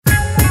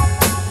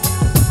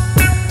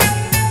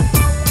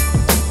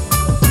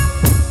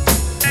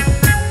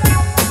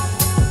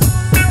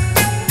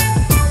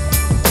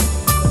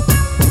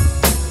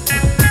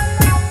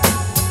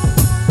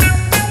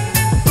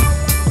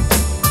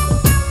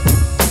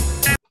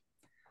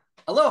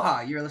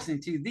Aloha, you're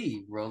listening to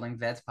the Rolling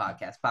Vets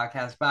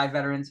podcast by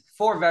veterans,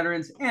 for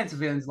veterans, and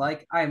civilians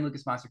alike. I am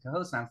Lucas Monster,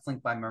 co-host, and I'm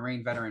flanked by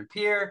Marine veteran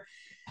peer,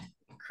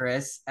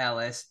 Chris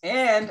Ellis,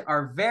 and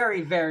our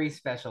very, very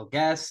special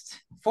guest,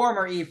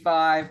 former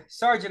E5,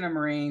 Sergeant of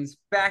Marines,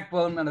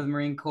 backbone of the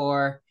Marine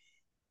Corps,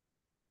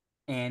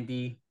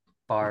 Andy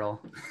Bartelt.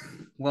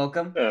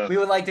 Welcome. We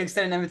would like to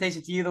extend an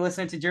invitation to you, the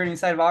listener, to journey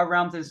inside of our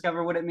realm to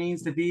discover what it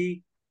means to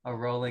be a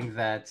rolling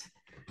vet.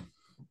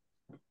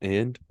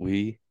 And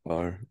we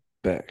are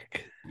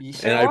back. You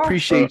sure and I are?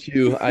 appreciate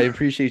you. I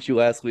appreciate you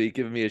last week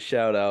giving me a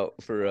shout out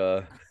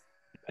for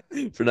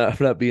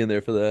not being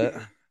there for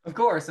that. Of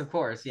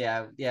course.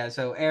 Yeah.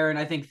 So Aaron,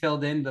 I think,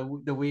 filled in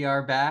the we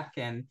are back,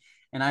 and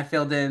I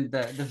filled in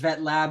the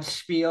vet labs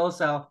spiel.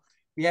 So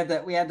we had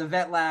the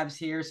vet labs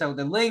here. So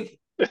the link,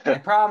 I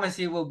promise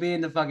you, will be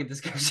in the fucking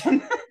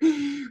description.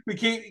 We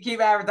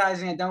keep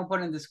advertising it. Don't put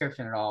it in the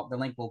description at all. The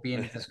link will be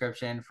in the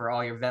description for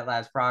all your vet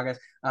labs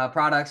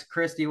products.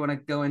 Chris, do you want to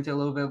go into a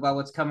little bit about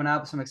what's coming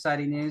up? Some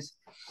exciting news.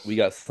 We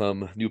got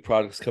some new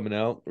products coming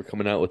out. We're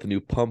coming out with a new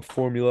pump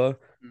formula.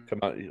 Come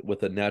out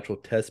with a natural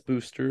test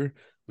booster.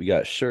 We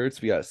got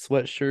shirts, we got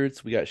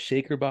sweatshirts, we got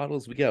shaker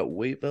bottles, we got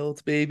weight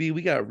belts, baby.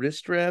 We got wrist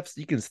straps.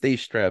 You can stay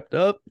strapped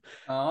up.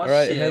 Oh, all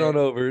right, shit. Head on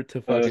over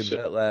to fucking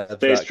vetlabs.com.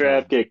 Stay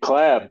strapped, get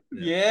clapped.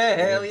 Yeah,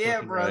 hell yeah,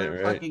 brother.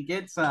 Right. Fucking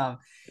get some.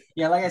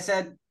 Yeah, like I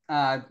said,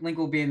 link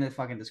will be in the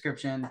fucking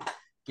description.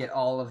 Get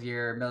all of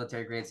your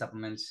military grade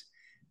supplements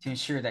to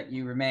ensure that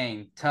you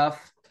remain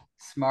tough,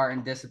 smart,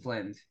 and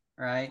disciplined.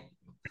 Right?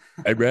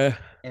 Hey, bruh.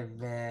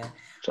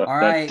 So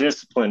all that right.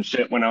 discipline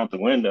shit went out the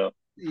window.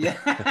 Yeah.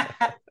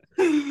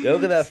 Yeah,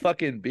 look at that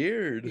fucking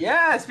beard.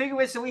 Yeah, speaking of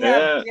which, so we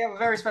have a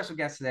very special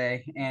guest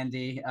today,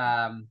 Andy.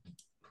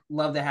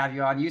 Love to have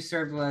you on. You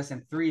served with us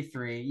in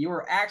 3-3. You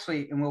were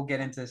actually, and we'll get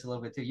into this a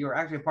little bit too, you were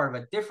actually part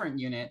of a different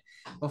unit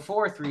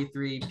before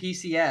 3-3,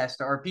 PCS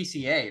or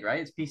PCA,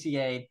 right? It's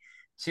PCA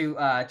to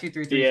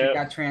 233. Yeah.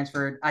 Got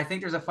transferred. I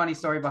think there's a funny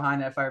story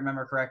behind it, if I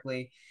remember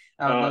correctly.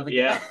 I'd love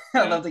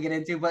to get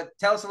into, but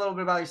tell us a little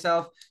bit about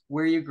yourself,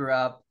 where you grew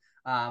up,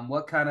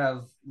 what kind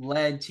of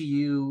led to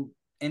you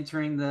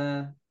entering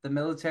the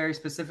military,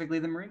 specifically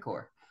the Marine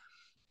Corps.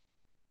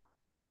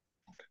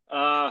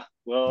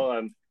 Well,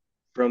 I'm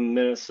from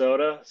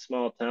Minnesota,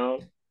 small town,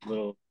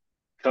 little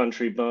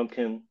country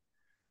bumpkin,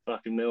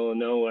 fucking middle of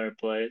nowhere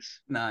place.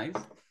 Nice.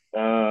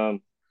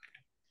 And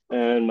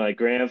my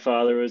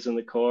grandfather was in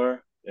the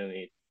Corps, and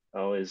he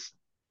always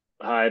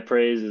high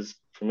praises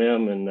from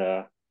him.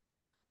 And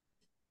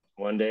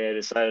one day I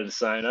decided to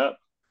sign up.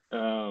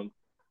 And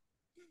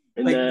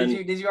like, then,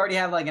 did you already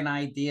have like an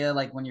idea,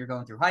 like when you're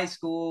going through high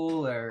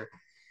school or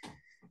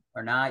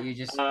not? You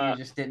just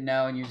didn't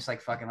know, and you're just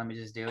like, fucking, let me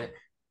just do it.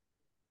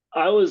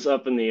 I was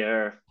up in the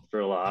air for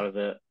a lot of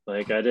it.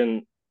 Like, I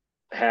didn't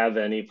have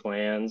any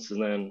plans,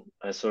 and then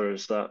I sort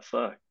of thought,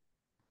 fuck,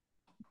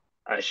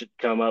 I should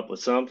come up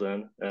with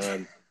something,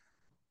 and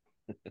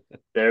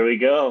there we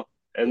go.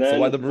 And then, so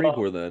why the Marine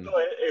Corps then?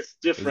 It's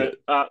different.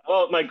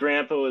 Well, my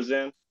grandpa was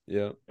in.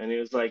 Yeah. And he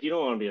was like, you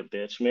don't want to be a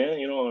bitch, man.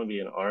 You don't want to be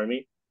in the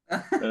Army.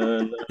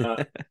 And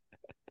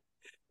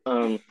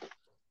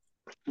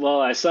well,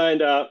 I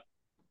signed up,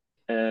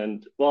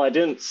 and well, I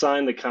didn't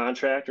sign the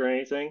contract or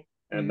anything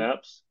at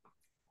MEPS.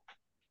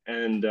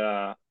 And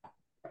I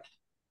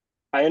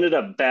ended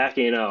up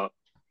backing out,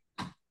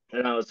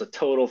 and I was a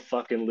total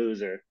fucking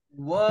loser.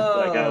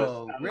 Whoa, like I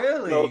was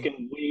really?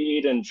 Smoking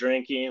weed and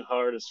drinking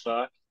hard as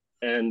fuck.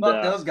 And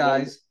fuck those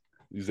guys.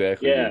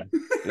 Exactly. Yeah.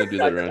 Don't do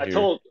that around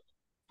here.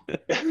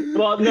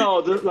 Well, no,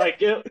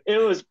 like it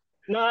was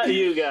not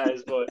you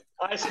guys, but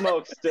I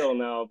smoke still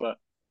now. But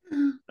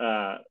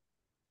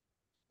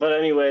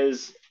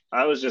anyways,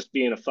 I was just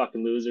being a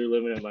fucking loser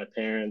living at my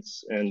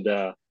parents, and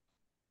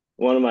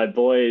one of my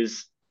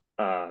boys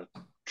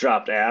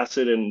dropped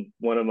acid in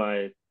one of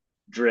my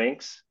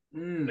drinks.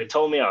 They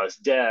told me I was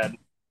dead.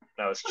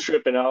 I was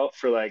tripping out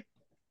for like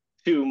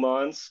 2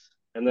 months,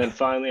 and then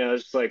finally I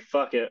was just like,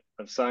 fuck it,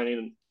 I'm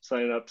signing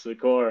up to the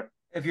Corps.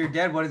 If you're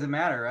dead, what does it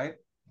matter, right?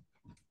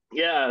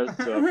 Yeah,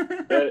 so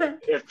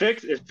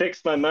it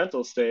fixed my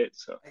mental state.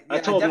 So yeah, I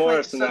told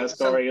Morrison that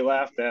story. He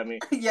laughed at me.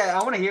 Yeah,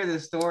 I want to hear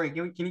this story.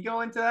 Can you go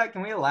into that?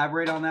 Can we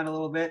elaborate on that a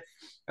little bit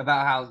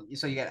about how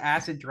you got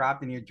acid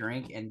dropped in your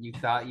drink, and you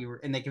thought you were,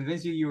 and they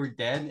convinced you were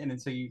dead, and then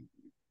so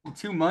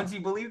 2 months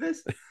you believe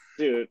this?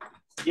 Dude,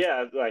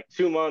 yeah, like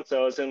 2 months I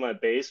was in my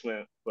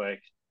basement,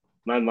 like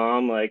my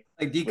mom like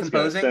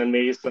decomposing, send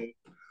me some.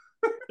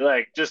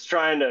 Like just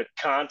trying to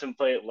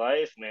contemplate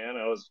life, man.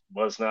 I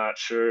was not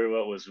sure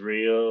what was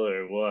real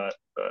or what,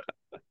 but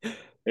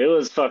it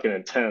was fucking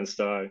intense,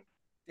 dog.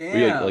 Damn. Were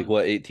you like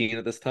what, 18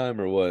 at this time,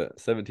 or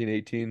what, 17,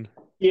 18?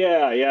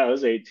 Yeah, I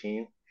was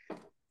 18.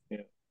 Yeah.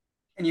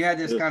 And you had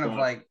this kind of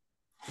like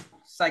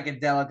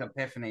psychedelic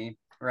epiphany,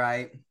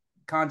 right?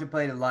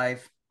 Contemplated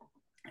life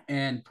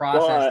and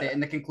processed it,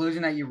 and the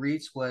conclusion that you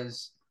reached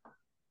was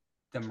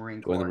the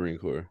Marine Corps. Join the Marine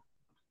Corps.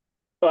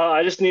 Well,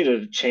 I just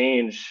needed a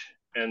change.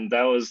 And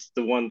that was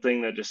the one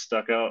thing that just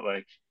stuck out,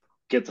 like,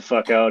 get the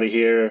fuck out of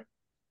here,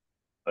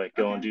 like,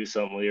 go and do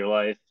something with your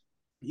life.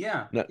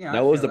 Yeah, yeah, I Now,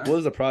 feel what that.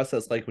 was the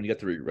process like when you got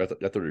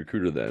the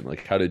recruiter then?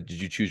 Like, how did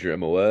you choose your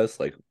MOS?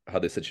 Like, how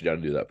they set you down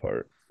to do that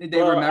part? Did they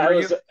Well, I remember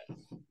was you?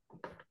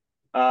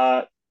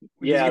 uh Did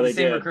you yeah, get the they same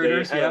did. They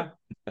recruiters? had a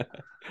Yeah.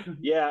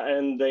 yeah,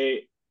 and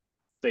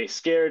they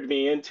scared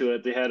me into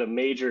it. They had a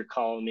major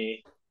call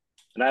me,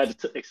 and I had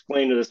to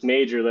explain to this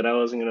major that I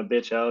wasn't gonna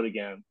bitch out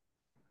again,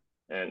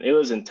 and it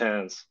was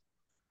intense.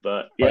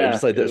 But Probably yeah,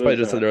 just like it that's probably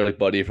was just another like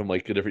buddy from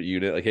like a different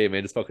unit. Like, hey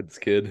man, just fuck with this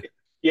kid.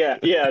 yeah,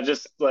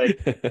 just like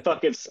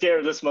fucking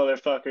scare this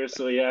motherfucker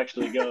so he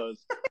actually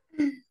goes.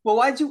 Well,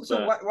 why'd you?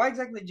 So But why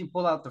exactly did you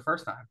pull out the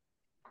first time?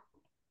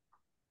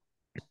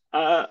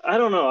 I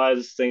don't know. I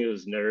just think it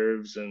was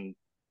nerves and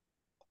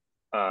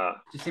uh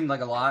Just seemed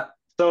like a lot.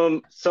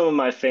 some of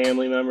my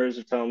family members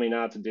are telling me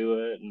not to do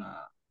it, and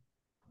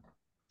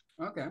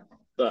Okay.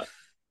 but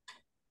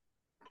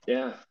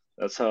yeah,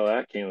 that's how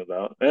that came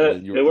about. And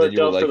And it then worked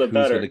you were out for like, the who's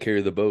better. gonna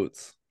carry the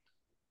boats?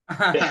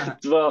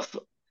 Well,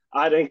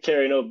 I didn't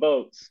carry no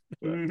boats,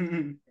 but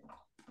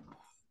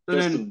So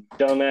just then, some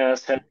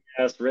dumbass heavy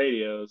ass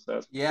radios.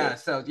 That's yeah. it.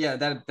 So yeah,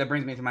 that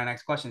brings me to my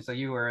next question. So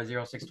you were a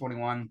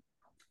 0621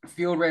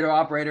 field radar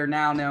operator,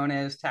 now known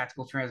as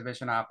tactical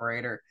transmission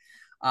operator.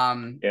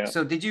 Yeah.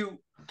 So did you,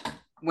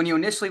 when you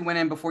initially went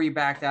in before you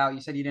backed out, you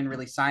said you didn't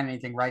really sign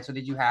anything, right? So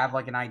did you have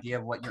like an idea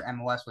of what your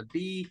MOS would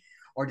be,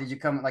 or did you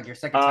come like your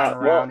second time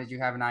around? Well, Did you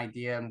have an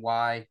idea and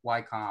why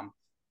com?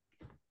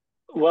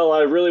 I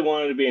really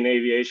wanted to be an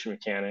aviation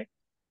mechanic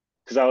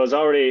because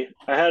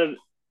I had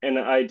an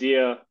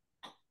idea.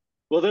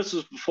 Well, this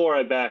was before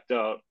I backed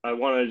out. I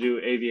wanted to do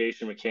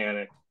aviation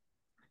mechanic,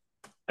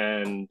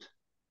 and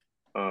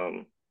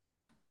um,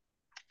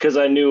 because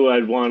I knew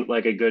I'd want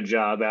like a good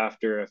job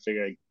after. I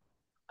figured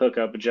I'd hook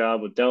up a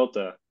job with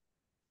Delta,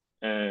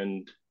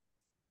 and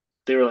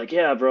they were like,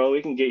 "Yeah, bro,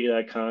 we can get you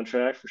that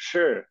contract for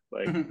sure."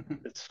 Like,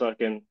 it's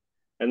fucking.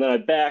 And then I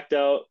backed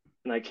out,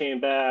 and I came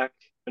back,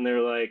 and they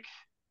were like,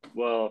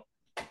 "Well,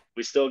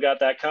 we still got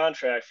that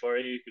contract for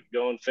you. You could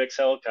go and fix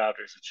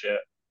helicopters and shit."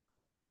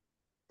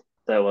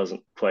 That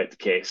wasn't quite the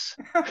case.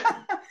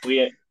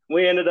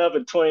 We ended up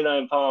at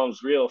 29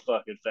 Palms real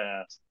fucking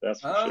fast.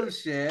 That's for Oh sure.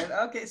 shit.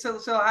 Okay, so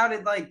how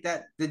did like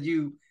that? Did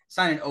you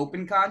sign an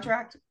open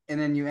contract and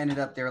then you ended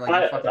up there like you're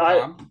I fucking I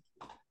calm?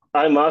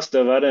 I must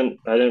have. I didn't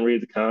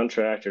read the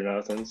contract or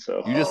nothing.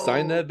 So You just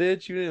signed Oh, that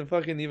bitch? You didn't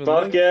fucking even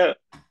fuck look? yeah.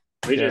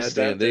 We just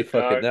God damn, sent they it,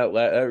 fucking dog.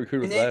 that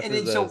recruiter's and laughing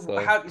then his ass so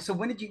off. how so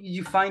when did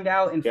you find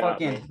out in Got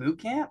me. fucking boot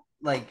camp?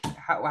 Like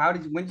how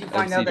did when did you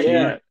find out that you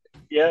MCP.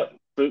 Yeah. were? Yep.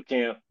 Boot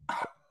camp,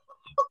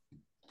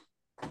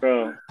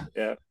 bro.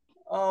 Yeah.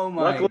 Oh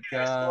my Luckily, I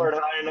god. scored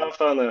high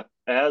enough on the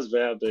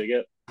ASVAB to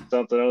get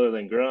something other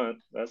than grunt.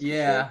 That's for sure.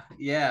 Yeah,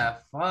 yeah.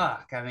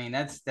 Fuck. I mean,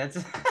 that's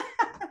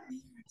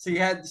so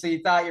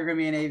you thought you were gonna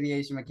be an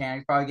aviation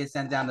mechanic, probably get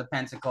sent down to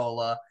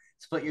Pensacola,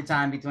 split your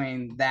time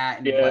between that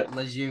and Yeah. what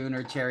Lejeune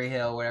or Cherry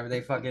Hill, wherever they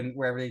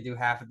do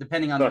half.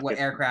 Depending on what Fucking.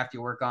 aircraft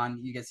you work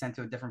on, you get sent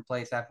to a different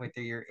place halfway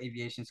through your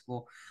aviation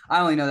school. I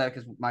only know that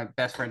because my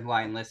best friend who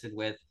I enlisted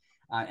with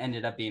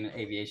ended up being an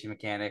aviation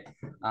mechanic.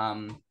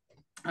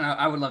 And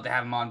I would love to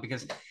have him on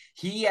because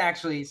he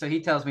actually, so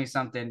he tells me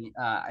something.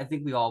 I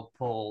think we all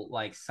pull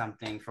like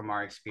something from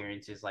our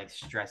experiences, like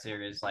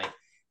stressors, like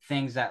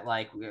things that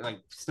like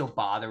still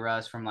bother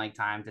us from like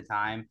time to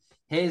time.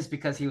 His,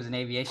 because he was an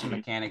aviation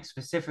mechanic,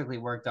 specifically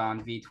worked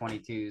on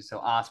V-22s, so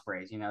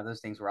Ospreys. You know, those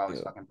things were always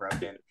Yeah. fucking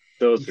broken. He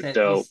Those are said,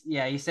 dope.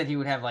 he said he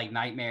would have like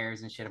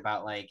nightmares and shit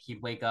about like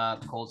he'd wake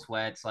up cold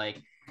sweats,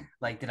 like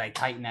did I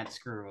tighten that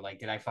screw? Like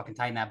did I fucking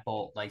tighten that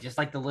bolt? Like just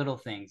like the little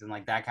things and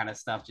like that kind of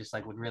stuff just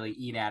like would really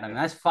eat at him. And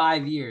that's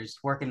 5 years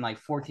working like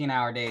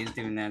 14-hour days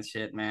doing that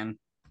shit, man.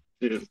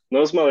 Dude,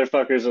 those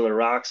motherfuckers are the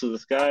rocks of the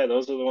sky.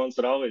 Those are the ones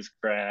that always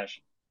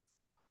crash.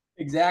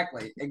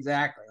 Exactly,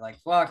 exactly. Like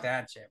fuck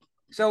that shit.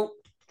 So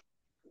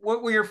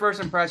what were your first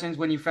impressions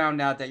when you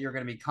found out that you're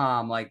gonna be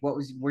calm? Like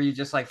were you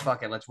just like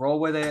fuck it, let's roll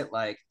with it?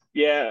 Like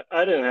Yeah,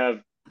 I didn't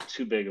have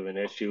too big of an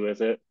issue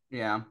with it.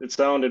 yeah. It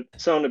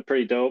sounded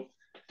pretty dope.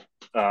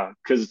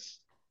 Because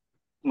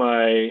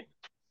my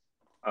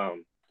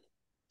um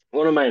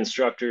one of my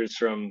instructors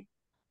from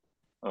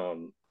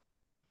um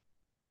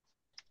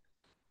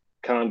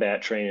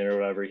combat training or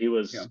whatever,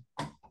 Yeah.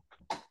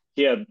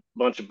 he had a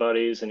bunch of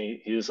buddies, and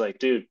he was like,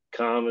 dude,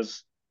 calm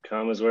is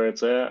where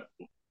it's at.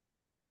 I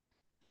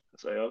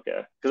was like,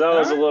 okay, because I All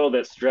was a right. little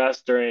bit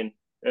stressed during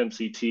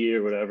MCT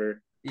or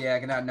whatever. Yeah,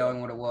 not So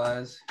knowing what it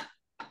was.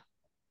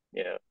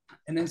 yeah,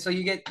 And then so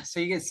you get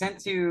sent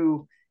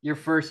to your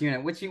first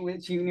unit. Which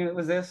unit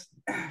was this?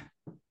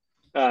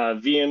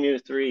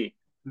 VMU 3,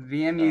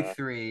 VMU uh,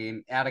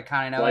 three out of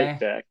flight Kaneohe.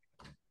 deck.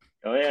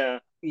 Oh yeah,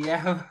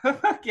 Yeah,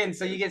 fucking.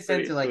 So you it's get sent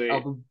pretty to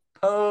like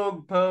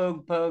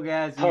sweet. pogue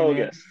ass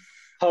unit.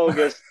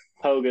 Pogus,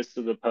 Pogus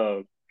to the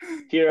Pogue.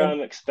 Here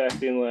I'm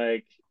expecting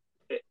like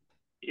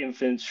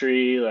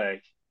infantry,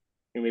 like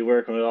gonna be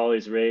working with all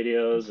these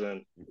radios,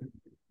 and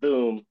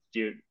boom,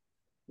 dude,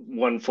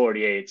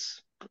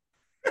 148s,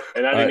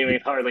 and I All didn't right,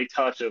 even hardly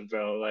touch them,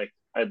 bro. Like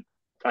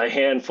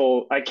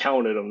I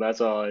counted them. That's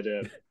all I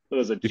did. It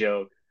was a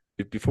joke.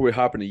 Before we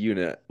hop into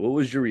unit, what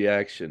was your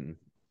reaction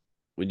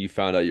when you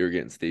found out you were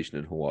getting stationed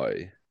in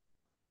Hawaii?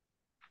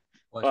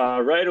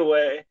 Right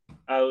away,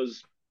 I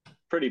was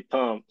pretty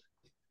pumped.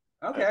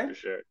 Okay. For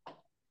sure.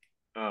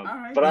 All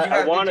right. But Did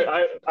you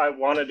have? I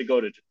wanted to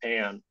go to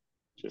Japan.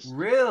 Just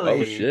Really?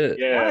 Oh shit.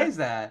 Why yeah, is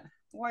that?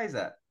 Why is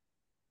that?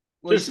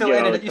 Well, just to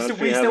get out of the country,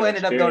 we have still an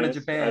ended up going to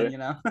experience. Japan, you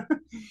know.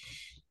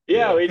 Yeah,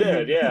 Yeah. we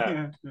did.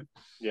 Yeah, Yeah.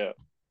 yeah.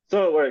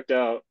 So it worked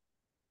out.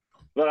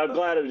 But I'm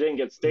glad I didn't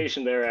get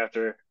stationed there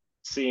after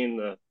seeing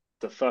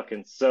the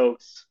fucking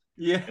soaks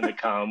Yeah. in the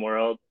comm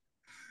world.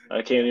 I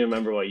can't even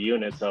remember what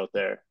units out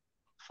there.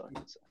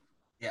 Fucking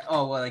Yeah.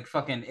 Oh, well, like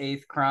fucking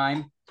eighth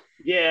crime.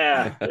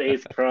 yeah,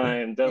 eighth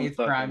crime. Them Eighth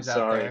fucking crimes out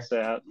sorry there.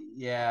 sap.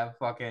 Yeah,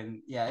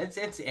 fucking yeah.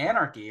 It's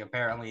anarchy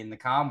apparently in the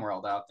comm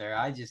world out there.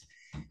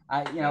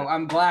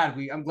 I'm glad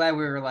we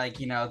were like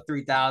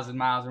 3,000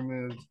 miles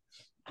removed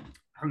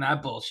from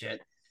that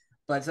bullshit.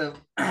 But so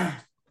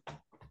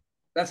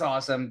that's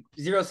awesome.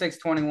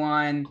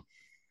 0621.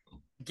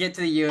 Get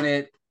to the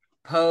unit.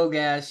 Pogue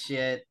ass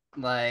shit.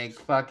 Like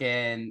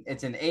fucking,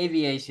 it's an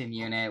aviation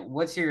unit.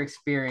 What's your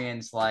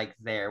experience like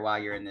there while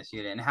you're in this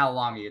unit, and how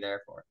long are you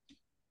there for?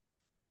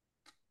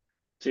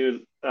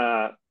 Dude,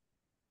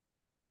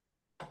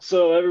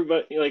 so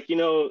everybody like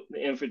the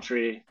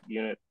infantry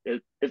unit,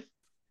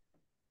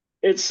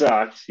 it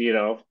sucked,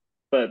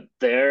 but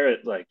there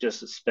it like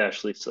just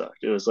especially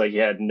sucked. It was like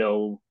you had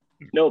no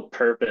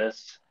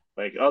purpose,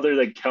 like other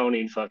than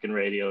counting fucking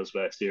radios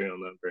by serial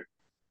number.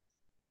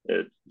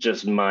 It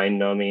just mind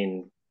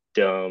numbing,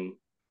 dumb.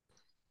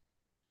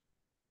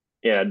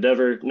 Yeah,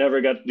 never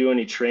got to do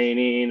any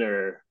training,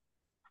 or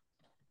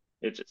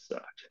it just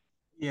sucked.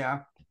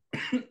 Yeah.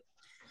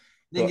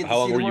 Didn't So get to how see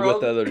long the were you with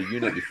world. the other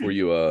unit before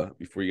you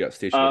got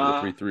stationed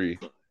over to Uh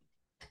 3-3?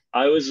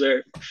 I was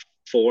there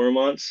 4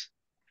 months,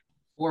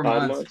 4 months.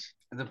 5 months.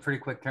 It's a pretty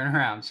quick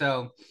turnaround.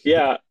 So,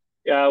 Yeah,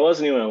 yeah, I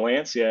wasn't even a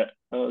Lance yet.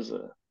 I was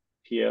a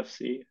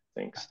PFC, I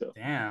think still.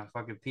 damn,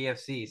 fucking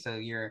PFC.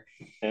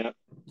 Yeah.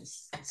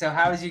 So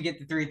how did you get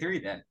the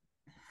 3-3 then?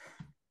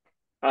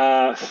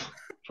 Uh,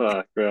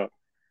 fuck, bro.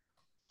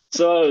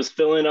 So I was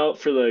filling out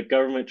for the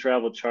government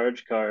travel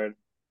charge card,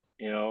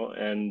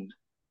 and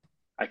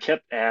I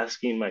kept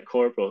asking my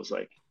corporals,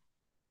 like,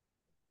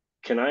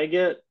 can I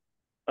get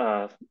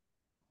uh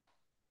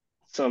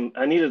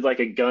I needed like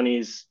a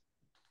gunny's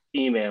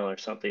email or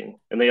something,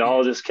 and they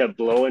all just kept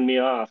blowing me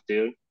off,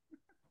 dude.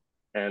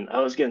 And I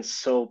was getting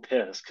so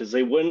pissed because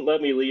they wouldn't let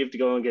me leave to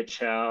go and get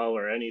chow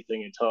or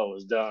anything until it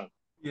was done.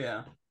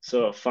 Yeah.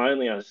 So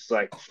finally, I was just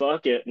like,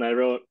 fuck it. And I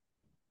wrote,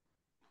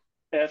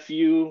 F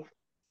you.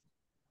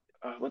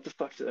 What the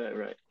fuck did I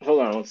write?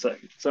 Hold on one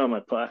second. It's on my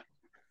plaque.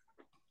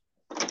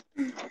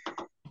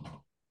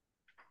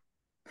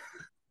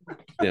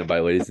 Stand by,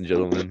 ladies and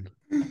gentlemen.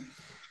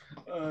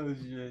 Oh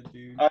shit,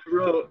 dude. I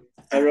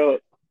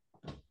wrote,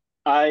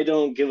 I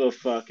don't give a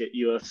fuck at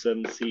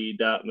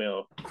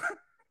USMC.mil.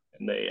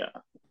 And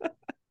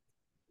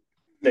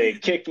they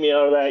kicked me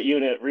out of that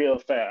unit real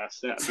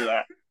fast after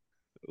that.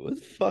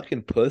 What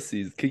fucking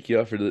pussies kick you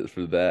out for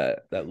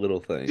that little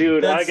thing?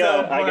 Dude, That's so I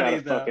got funny,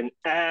 a though. fucking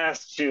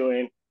ass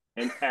chewing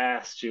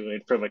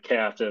from a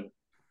captain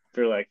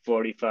for like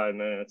 45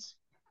 minutes.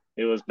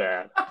 It was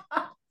bad.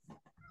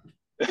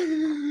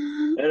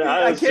 And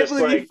I I was can't just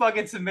believe you like,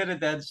 fucking submitted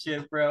that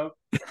shit, bro.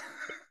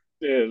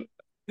 dude,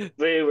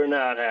 they were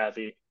not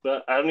happy.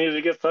 But I needed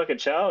to get fucking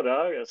chow,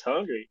 dog. I was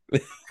hungry.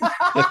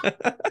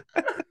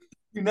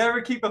 You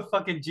never keep a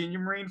fucking junior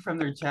marine from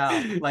their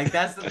chow. Like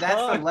that's the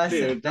Fuck, lesson.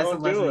 dude, That's the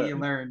don't do lesson that it. you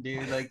learn,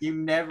 dude. Like you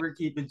never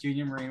keep a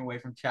junior marine away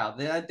from chow.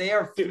 They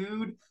are Dude.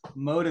 food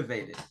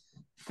motivated.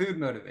 Food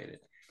motivated.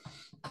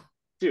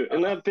 Dude,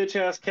 and that bitch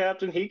ass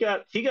captain, he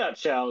got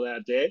chow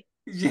that day.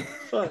 Yeah.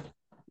 Fuck.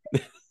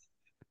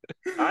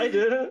 I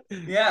didn't.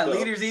 Yeah, So,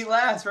 leaders eat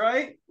last,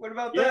 right? What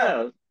about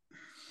yeah,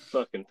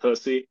 fucking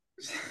pussy.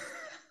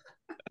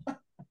 that?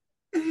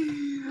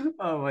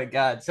 Oh my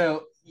god.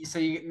 So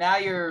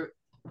you're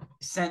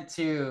sent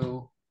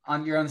to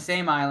you're on the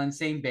same island,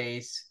 same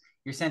base.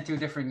 You're sent to a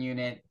different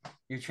unit.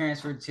 You're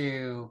transferred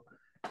to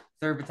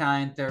 3rd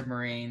Battalion, 3rd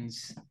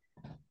Marines.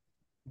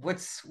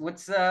 What's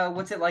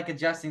it like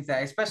adjusting to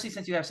that, especially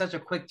since you have such a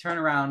quick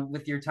turnaround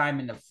with your time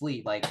in the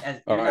fleet? Like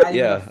you're not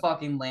even a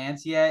fucking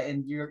Lance yet,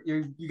 and you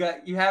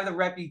have the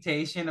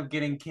reputation of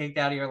getting kicked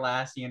out of your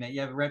last unit. You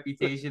have a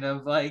reputation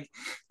of like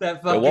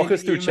that fucking walk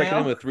us through email. checking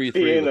in with 3-3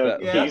 Being with a that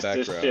piece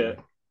background. of shit.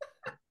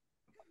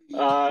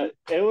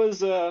 It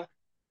was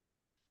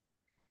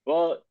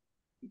well,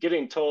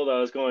 getting told I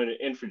was going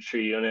to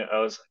infantry unit, I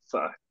was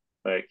like, fuck,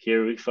 like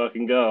here we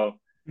fucking go.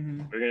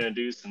 Mm-hmm. We're gonna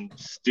do some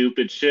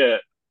stupid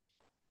shit.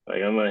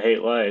 Like I'm gonna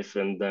hate life.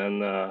 And then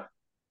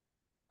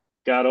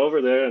got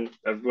over there and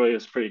everybody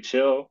was pretty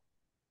chill.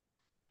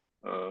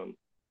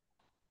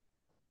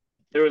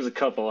 There was a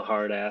couple of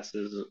hard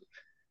asses,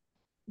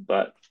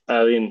 but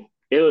I mean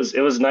it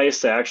was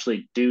nice to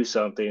actually do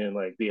something and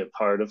like be a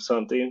part of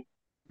something.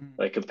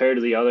 Like compared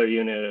to the other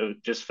unit,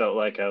 it just felt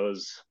like I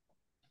was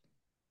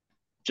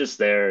just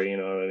there, you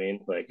know what I mean?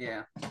 Like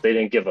Yeah. they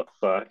didn't give a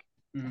fuck.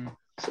 Mm-hmm.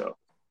 So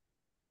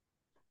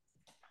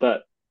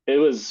but it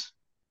was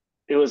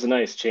a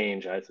nice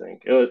change. I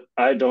think it was.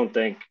 I don't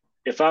think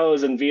if I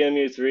was in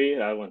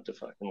VMU3, I went to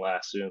fucking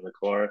last year in the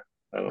Corps.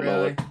 I don't know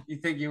Really? what. You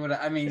think you would?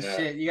 I mean, Yeah.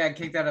 shit, you got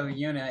kicked out of a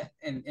unit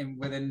in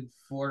within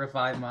 4 to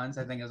 5 months.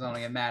 I think it was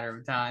only a matter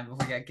of time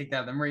before you got kicked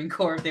out of the Marine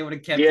Corps if they would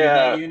have kept you in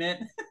that Yeah, unit.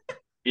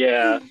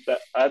 yeah.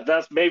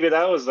 That's maybe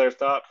that was their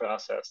thought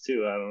process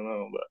too. I don't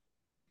know, but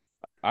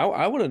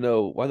I want to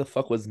know why the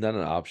fuck was not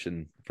an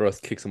option for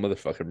us to kick some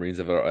motherfucking Marines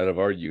out of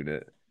our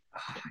unit.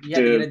 You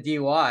had to get a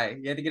dude,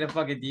 DUI. You had to get a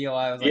fucking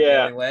DUI. It was like the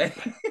yeah, only way.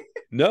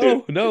 No,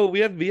 dude. no, we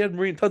had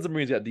tons of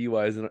Marines got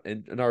DUIs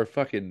in our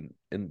fucking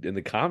in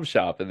the comm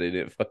shop and they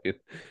didn't fucking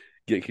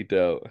get kicked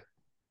out.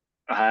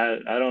 I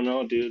don't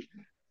know, dude.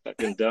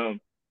 Fucking dumb.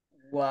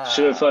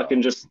 Should have fucking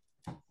Wow. just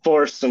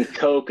forced some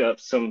coke up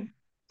some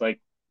like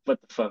what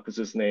the fuck was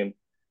his name?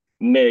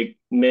 Mig.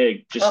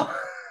 Just Oh.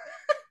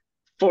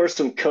 force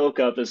some coke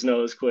up his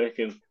nose quick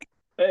and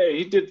hey,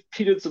 he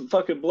did some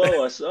fucking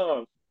blow. I saw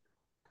him.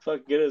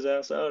 Fuck, get his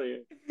ass out of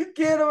here.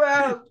 Get him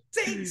out.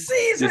 St. Just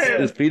Caesar.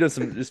 just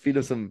feed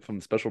us some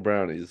from special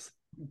brownies.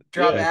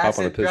 Drop Yeah, And pop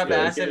on a piss drop keg.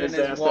 acid get in his his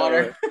ass out of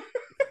water. there.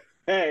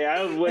 Hey,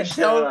 I would and wish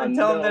that and on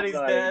tell him that he's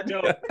nobody.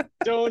 dead.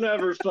 Don't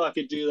ever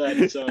fucking do that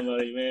to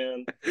somebody,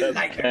 man. That's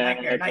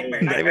Nightmare.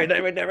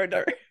 bad.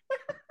 Never.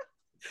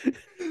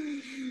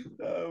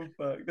 Oh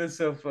fuck, that's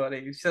so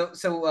funny.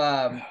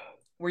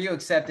 Were you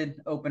accepted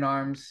open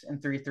arms in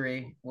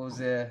 3-3? What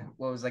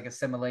was like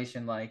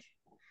assimilation like?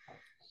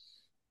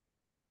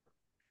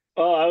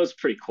 Oh, I was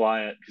pretty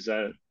quiet because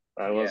I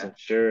Yeah. wasn't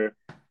sure,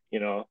 you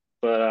know.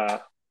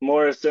 But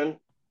Morrison,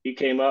 he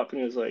came up and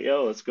he was like,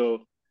 "Yo, let's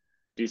go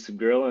do some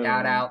grilling." Shout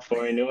And out.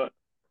 before I knew it,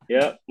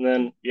 yeah. And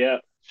then yeah,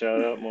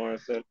 shout out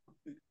Morrison.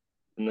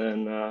 And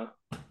then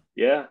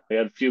yeah, we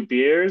had a few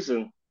beers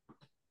and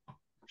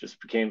just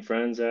became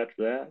friends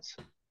after that.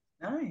 So,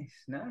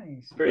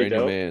 Nice. pretty Brand new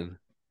dope. man.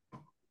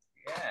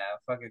 Yeah,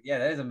 fuck it. Yeah,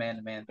 that is a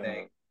man-to-man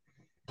thing.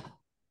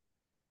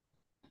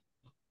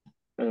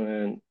 And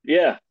then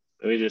yeah,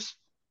 we just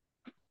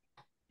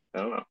I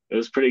don't know, it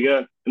was pretty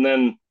good. And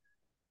then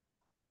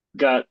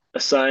got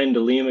assigned to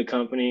Lima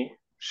Company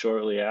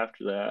shortly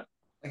after that.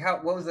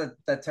 Like what was that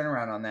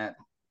turnaround on that?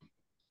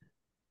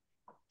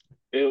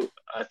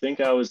 I think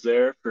I was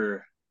there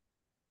for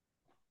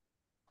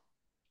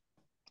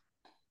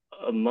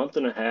a month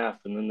and a half,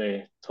 and then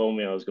they told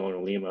me I was going to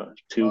Lima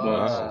 2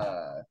 months.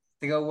 Wow.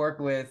 To go work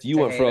with So you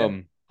went Tejeda.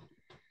 from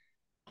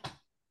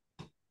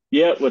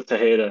Yeah, with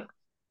Tejeda.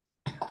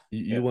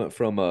 you went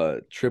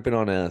from tripping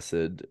on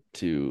acid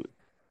to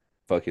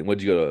fucking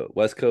what'd you go to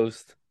West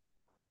Coast?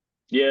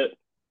 Yeah,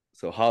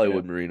 So yeah.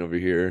 Hollywood Marine over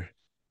here.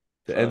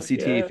 The Fuck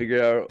MCT, yeah.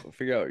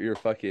 figure out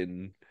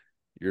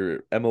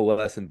your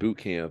MOS and boot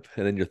camp,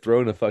 and then you're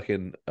thrown a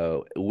fucking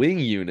wing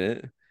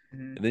unit,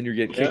 Mhm. and then you're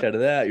getting kicked Yeah, out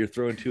of that. You're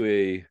thrown to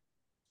a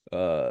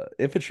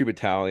infantry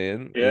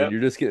battalion, and then yeah. you're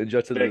just getting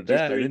adjusted to Victor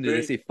that, and three then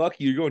they three. say, "Fuck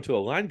you, you're going to a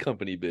line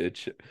company,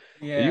 bitch." And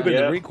you've Yeah. been in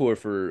the Yeah, Marine Corps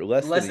for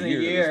less than Less a than a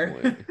year to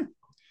this year.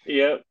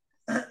 point.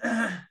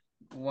 yeah,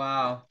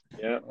 Wow.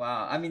 yeah.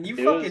 Wow. I mean, you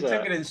It was fucking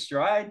took it in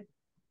stride.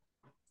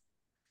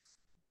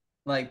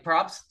 Like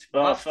props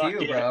oh to fuck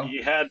you, yeah. bro.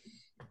 You had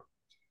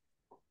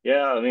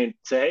yeah, I mean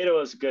Tejeda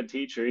was a good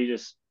teacher. He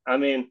just I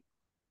mean,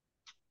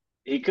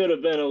 he could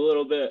have been a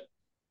little bit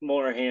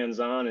more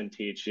hands-on in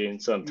teaching Yeah,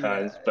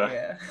 sometimes, but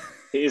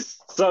yeah.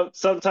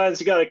 sometimes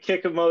you gotta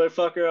kick a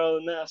motherfucker out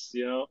of the nest,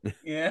 you know?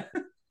 Yeah.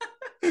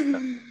 Get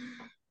your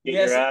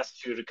Yes. ass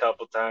chewed a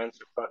couple times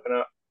for fucking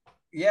up.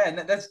 Yeah, and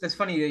that's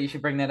funny that you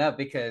should bring that up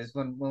because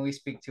when we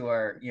speak to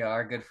our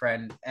our good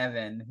friend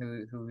Evan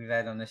who we've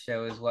had on the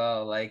show as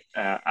well, I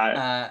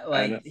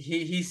know.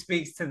 he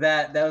speaks to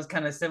that was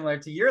kind of similar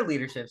to your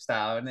leadership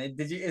style. And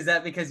is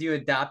that because you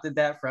adopted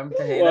that from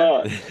Tejeda?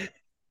 Well,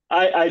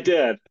 I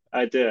did,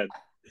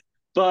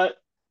 but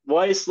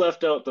Weiss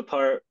left out the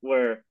part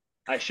where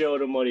I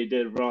showed him what he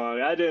did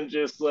wrong. I didn't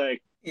just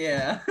like,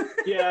 Yeah.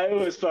 yeah, it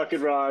was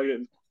fucking wrong,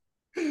 and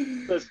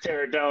let's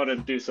tear it down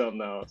and do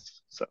something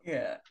else. So,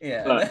 Yeah.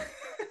 but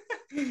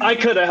I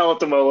could have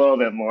helped him a little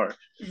bit more.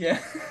 Yeah.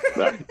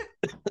 But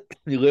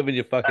You live and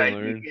you fucking I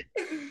learn.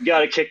 got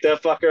to kick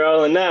that fucker out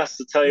of the nest.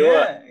 To tell you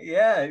what,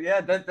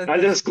 Yeah.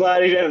 I'm just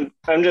glad he didn't.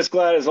 I'm just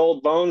glad his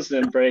old bones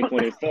didn't break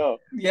when he fell.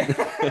 Yeah.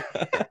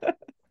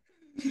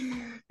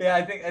 Yeah,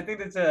 I think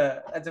that's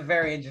a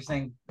very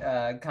interesting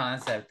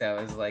concept though.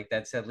 Is like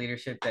that's a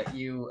leadership that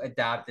you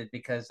adopted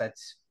because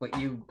that's what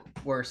you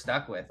were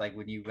stuck with. Like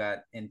when you got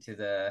into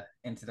the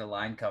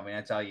line company,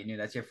 that's all you knew.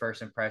 That's your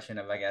first impression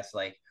of, I guess,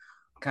 like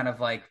kind of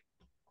like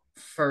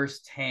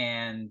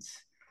firsthand,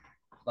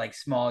 like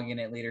small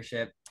unit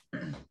leadership.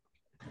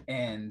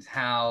 And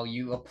how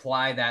you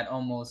apply that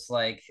almost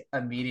like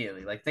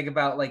immediately. Like think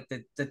about like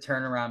the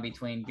turnaround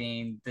between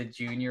being the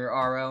junior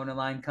RO in a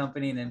line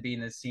company and then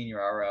being the senior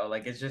RO.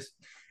 Like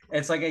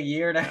it's like a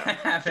year and a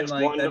half and Just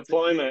like one that's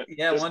deployment.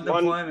 yeah, Just one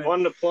deployment.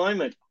 one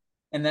deployment.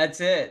 And that's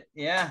it.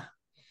 Yeah.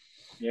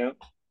 Yeah.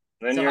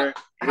 Then So you're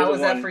how the was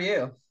that one. for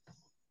you?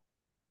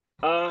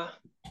 Uh,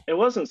 it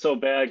wasn't so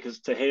bad because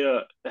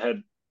Tejeda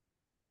had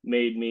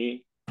made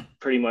me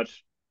pretty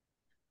much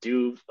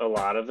do a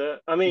lot of it.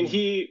 I mean,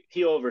 he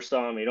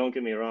oversaw me. Don't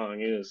get me wrong.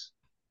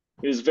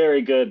 He was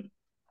very good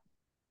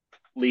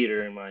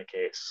leader in my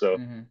case. So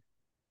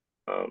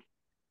um,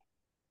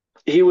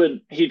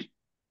 he'd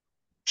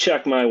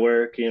check my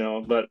work,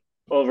 but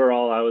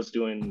overall I was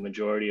doing the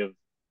majority of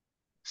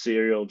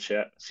serial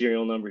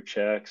number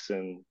checks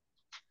and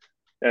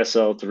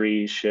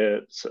SL3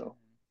 shit. So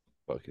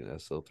fucking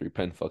SL3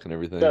 pen fucking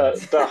everything.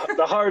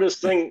 The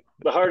hardest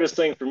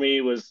thing for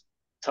me was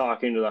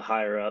talking to the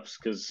higher ups,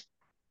 because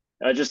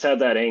I just had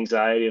that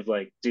anxiety of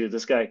like, dude,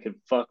 this guy could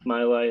fuck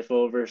my life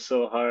over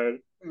so hard.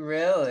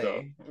 Really?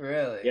 So,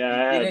 Really?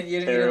 yeah, I had you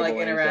didn't like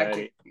terrible interacting.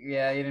 anxiety.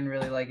 Yeah, you didn't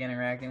really like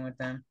interacting with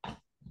them.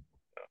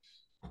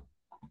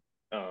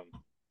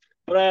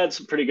 But I had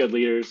some pretty good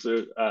leaders.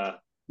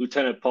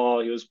 Lieutenant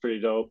Paul, he was pretty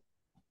dope.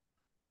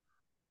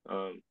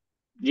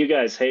 You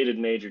guys hated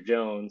Major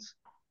Jones,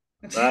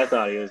 but I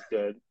thought he was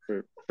good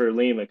for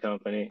Lima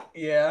Company.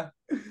 Yeah.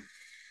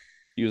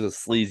 He was a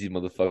sleazy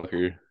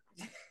motherfucker.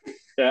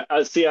 Yeah,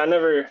 I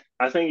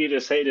think he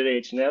just hated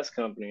H&S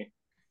Company.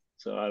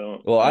 So I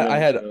don't. Well, I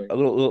had really... a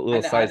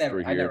little side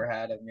story here. I never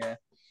had him. Yeah.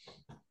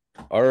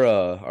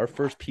 Our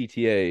first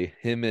PTA,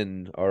 him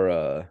and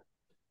our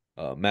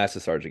master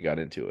sergeant got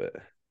into it,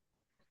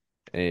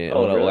 and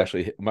really?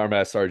 actually, our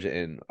master sergeant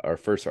and our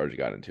first sergeant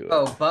got into it.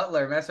 Oh,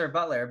 Master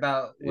Butler,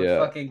 about what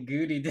fucking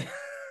Goody did.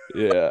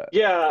 Yeah.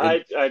 Yeah,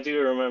 I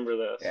do remember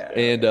this. Yeah.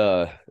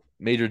 And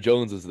Major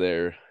Jones was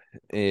there,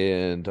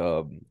 and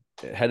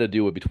it had to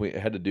do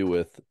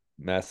with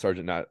Master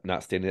Sergeant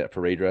not standing at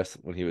parade dress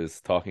when he was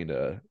talking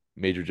to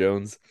Major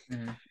Jones.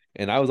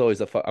 And I was always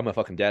I'm a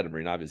fucking data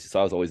Marine, obviously, so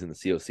I was always in the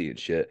COC and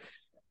shit.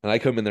 And I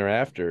come in there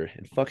after,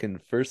 and fucking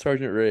First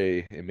Sergeant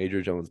Ray and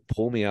Major Jones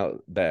pull me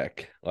out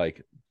back,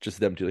 like just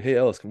them two, like, hey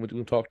Ellis, come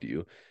talk to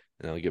you.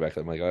 And I'll get back.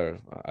 I'm like, all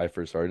right, I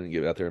First Sergeant,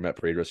 get out there. I'm at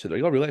parade dress. Shit,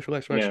 like, oh, relax,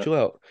 chill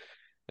out.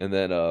 And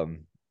then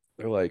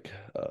they're like,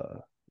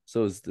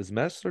 so does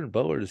Master Sergeant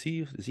Butler, does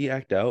he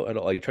act out at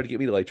all? Like, try to get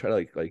me to like try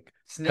to like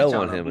tell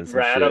on him and some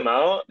rat shit. him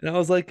out. And I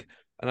was like,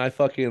 and I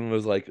fucking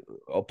was like,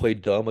 I'll play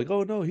dumb, like,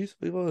 oh no, he's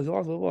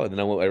awesome. And then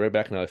I went right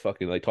back and I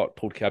fucking like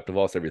told Captain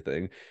Voss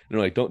everything. And they're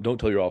like, don't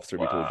tell your officer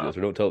we told you this,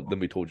 or don't tell them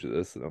we told you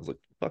this. And I was like,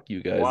 fuck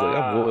you guys. Like,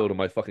 I'm loyal to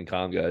my fucking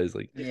comm guys.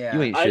 Like,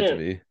 you ain't shit to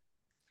me.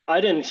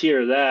 I didn't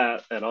hear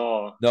that at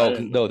all.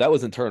 No, that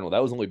was internal.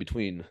 That was only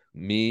between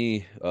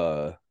me,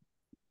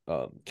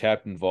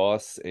 Captain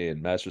Voss,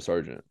 and Master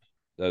Sergeant.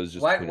 That was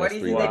just why between do us you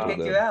three. think they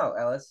picked you out,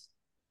 Ellis?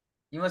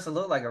 You must have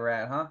looked like a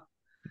rat, huh?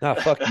 Nah,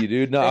 fuck you,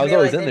 dude. No, I was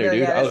always in there,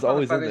 dude. I was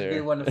always in there.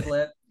 Be one to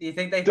flip. Do you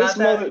think they this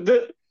thought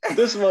that?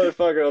 This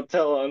motherfucker will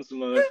tell on some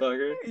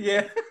motherfucker.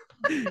 Yeah.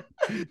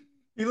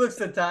 He looks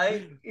so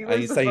tight. I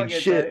ain't saying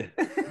shit.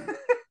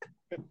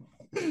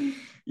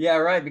 Yeah,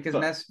 right. Because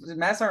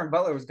Master Sergeant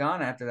Butler was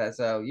gone after that,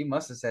 so you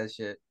must have said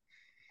shit.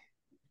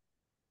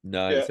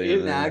 No, I didn't say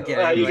anything. Nah, I'm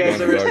kidding. You guys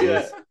ever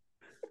see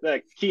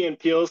that Key and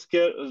Peele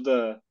skit of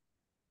the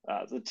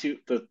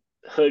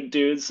hood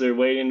dudes? They're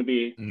waiting to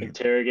be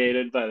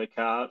interrogated by the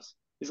cops.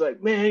 He's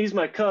like, man, he's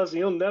my cousin.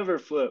 He'll never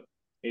flip.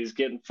 He's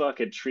getting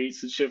fucking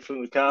treats and shit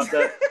from the cop.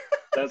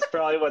 That's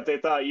probably what they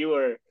thought you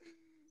were.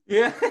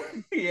 Yeah,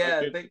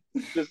 yeah.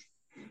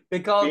 They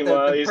call it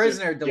the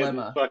prisoner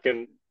dilemma.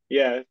 Fucking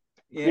yeah.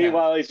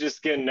 Meanwhile, he's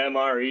just getting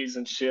MREs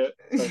and shit.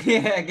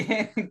 Yeah,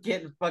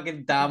 getting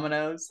fucking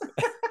Dominoes.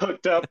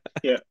 hooked up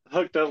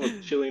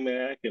with Chili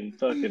Mac and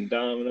fucking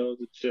Dominoes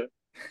and shit.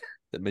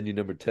 That menu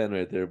number 10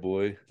 right there,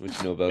 boy. What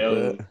you know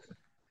about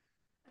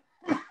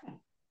that?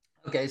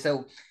 Okay,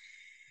 so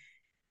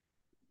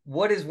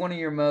what is one of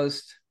your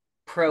most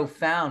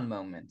profound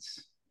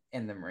moments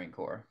in the Marine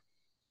Corps?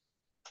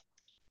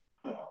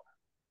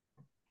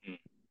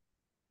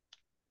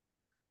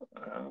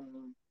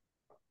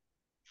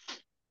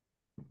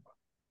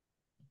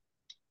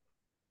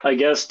 I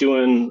guess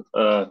doing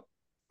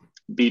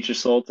beach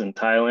assault in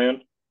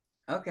Thailand.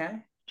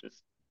 Okay.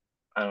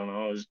 I don't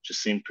know. It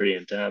just seemed pretty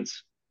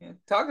intense. Yeah,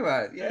 talk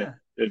about it. Yeah.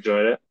 I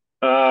enjoyed it.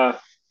 I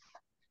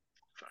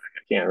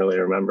can't really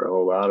remember a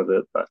whole lot of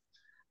it, but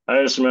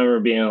I just remember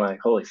being like,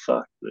 holy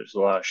fuck, there's a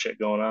lot of shit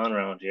going on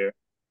around here.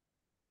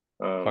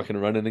 Fucking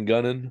running and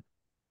gunning.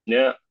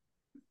 Yeah.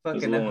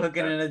 Fucking a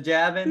hooking and a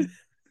jabbing.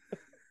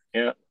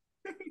 Yeah.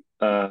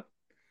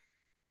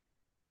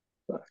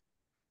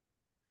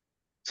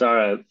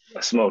 Sorry,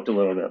 I smoked a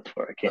little bit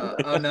before I came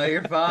back. Oh no,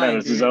 you're fine. Kind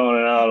of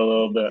zoning out a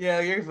little bit.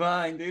 Yeah, you're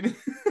fine, dude.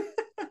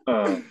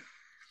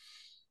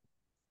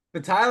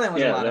 But Thailand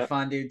was a lot of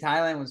fun, dude.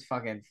 Thailand was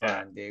fucking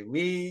fun,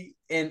 dude.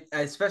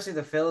 Especially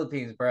the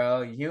Philippines,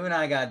 bro. You and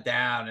I got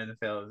down in the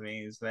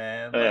Philippines,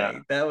 man.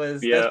 Like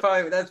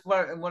that's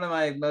one of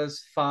my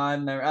most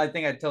fond memories. I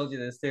think I told you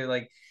this too.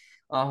 Like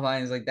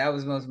offline is like that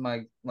was one of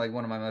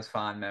my most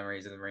fond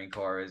memories of the Marine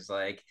Corps is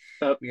like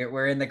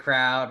we're in the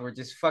crowd, we're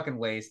just fucking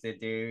wasted,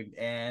 dude,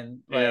 and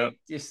like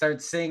you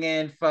start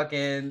singing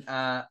fucking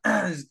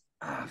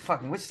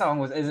fucking which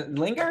song is it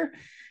Linger?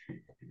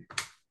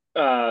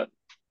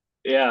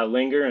 Yeah,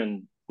 Linger,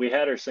 and we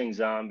had her sing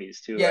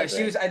Zombies too. Yeah,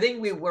 she was. I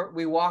think we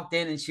walked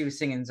in and she was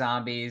singing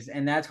Zombies,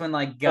 and that's when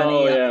like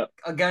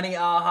Gunny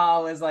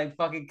Aha was like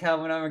fucking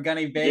coming over.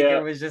 Gunny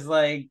Baker was just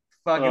like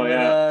fucking with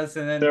us,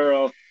 and then they're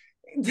all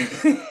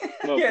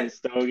smoking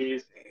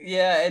stogies.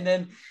 Yeah,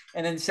 and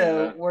then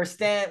so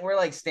we're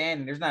like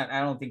standing. There's not.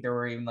 I don't think there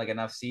were even like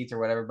enough seats or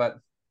whatever, but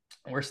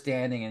we're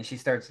standing, and she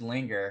starts to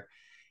linger.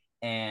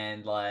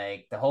 And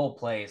like the whole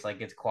place like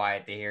gets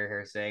quiet to hear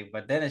her sing,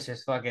 but then it's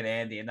just fucking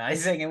Andy and I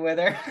singing with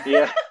her.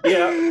 Yeah.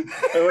 And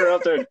we're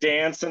up there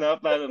dancing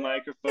up by the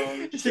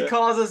microphone. She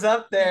calls us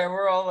up there.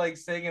 We're all like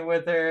singing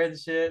with her and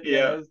shit.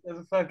 Yeah, it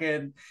was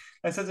fucking.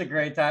 That's such a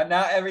great time.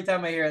 Now every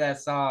time I hear that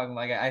song,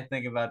 like I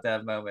think about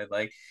that moment.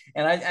 Like,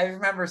 and I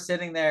remember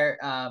sitting there,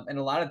 and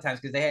a lot of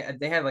times because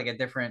they had like a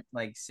different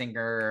like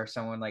singer or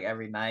someone like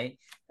every night,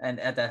 and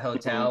at that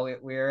hotel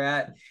we were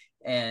at.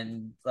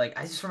 And like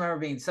I just remember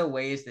being so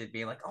wasted,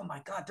 being like, "Oh my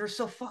god, they're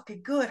so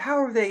fucking good! How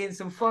are they in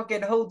some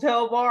fucking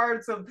hotel bar in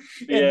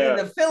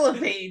the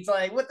Philippines?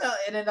 Like what the?"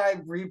 And then I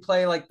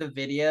replay like the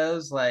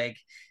videos, like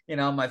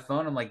on my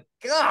phone. I'm like,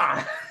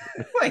 God,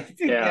 like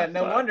dude,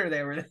 no wonder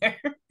they were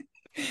there.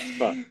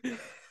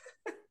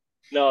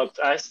 No,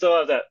 I still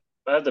have that.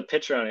 I have the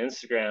picture on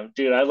Instagram,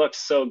 dude. I look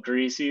so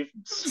greasy,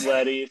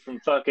 sweaty from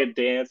fucking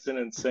dancing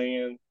and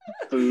singing,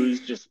 booze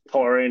just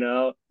pouring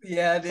out.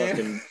 Yeah, dude,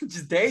 fucking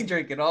just day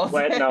drinking all day.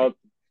 Sweating out.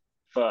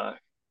 Fuck.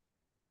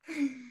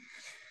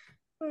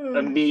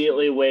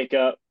 Immediately wake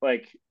up.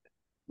 Like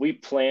we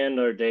planned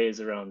our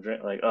days around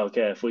drink. Like,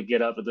 okay, if we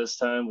get up at this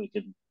time, we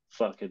could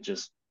fucking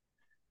just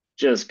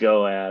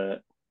go at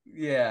it.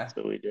 Yeah.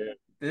 So we did.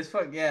 It's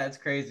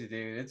crazy,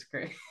 dude. It's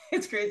crazy.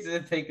 It's crazy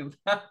to think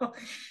about.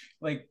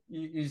 Like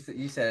you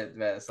said it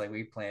best. Like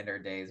we planned our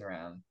days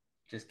around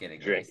just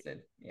getting wasted.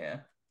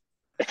 Yeah.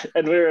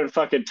 And we were in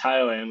fucking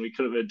Thailand. We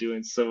could have been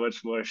doing so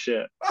much more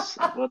shit.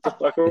 So what the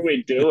fuck were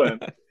we doing?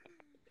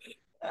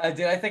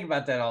 Dude, I think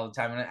about that all the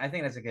time, and I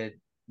think that's a good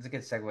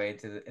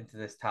segue into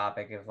this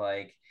topic of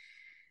like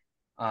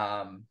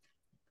kind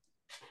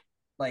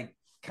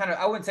of,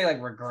 I wouldn't say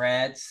like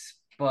regrets,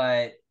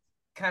 but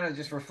kind of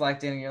just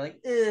reflecting, and you're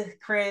like,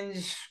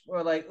 cringe,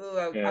 or like,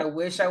 I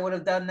wish I would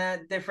have done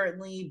that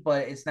differently,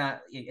 but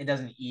it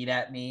doesn't eat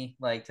at me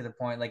like to the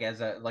point like as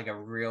a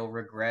real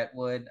regret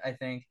would, I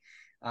think.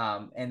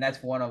 And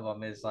that's one of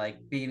them is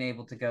like being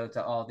able to go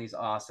to all these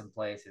awesome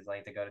places,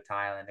 like to go to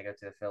Thailand, to go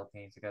to the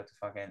Philippines, to go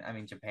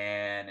to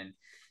Japan, and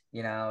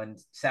and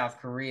South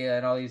Korea,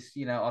 and all these,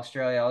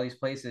 Australia, all these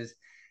places,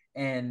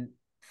 and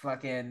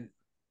fucking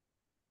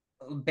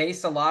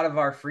base a lot of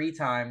our free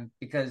time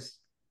because,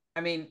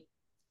 I'm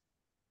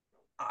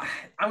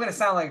gonna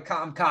sound like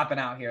I'm copping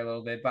out here a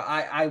little bit, but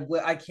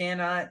I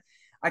cannot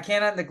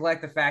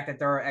neglect the fact that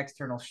there are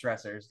external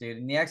stressors, dude.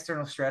 And the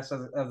external stress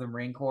of the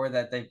Marine Corps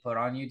that they put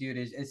on you, dude,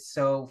 is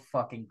so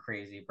fucking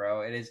crazy,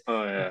 bro. It is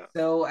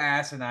so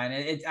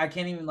asinine. I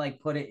can't even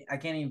put it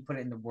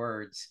into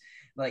words.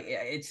 Like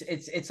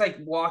it's like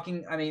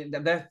walking.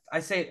 I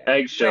say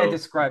eggshells.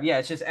 Describe. Yeah,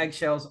 it's just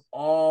eggshells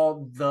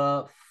all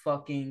the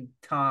fucking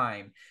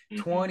time,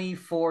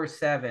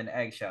 24/7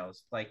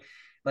 eggshells, like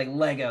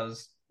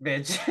Legos.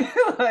 Bitch.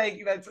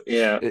 Like that's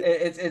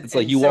it's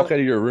like you walk out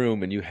of your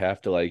room and you have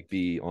to like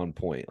be on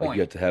point. Like you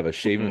have to have a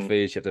shaven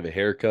face, you have to have a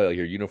haircut, like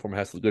your uniform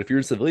has to look good. If you're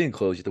in civilian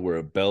clothes, you have to wear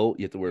a belt,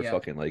 you have to wear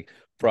fucking like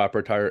proper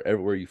attire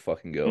everywhere you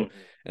fucking go.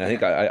 And I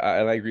think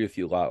I agree with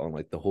you a lot on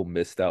like the whole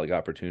missed out like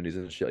opportunities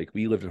and shit. Like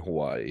we lived in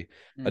Hawaii.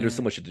 There's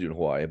so much to do in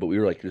Hawaii, but we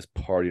were like just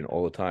partying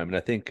all the time. And I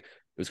think it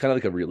was kind of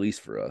like a release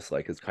for us.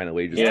 Like it's kind of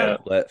way just to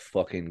let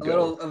fucking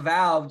go. A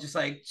valve, just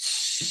like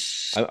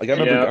I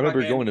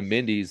remember going to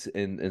Mindy's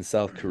in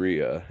South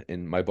Korea,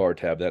 and my bar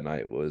tab that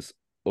night was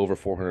over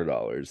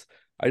 $400.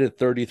 I did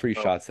 33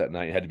 shots that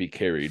night, had to be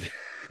carried.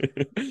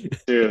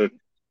 Dude,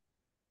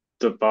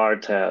 the bar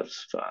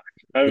tabs, fuck.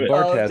 The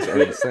bar tabs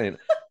are insane.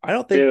 I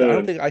don't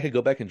think I could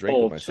go back and drink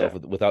with myself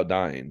without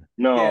dying.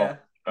 No.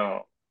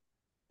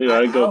 Dude,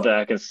 I'd go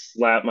back and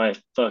slap my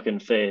fucking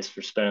face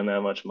for spending that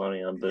much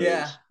money on booze.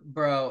 Yeah,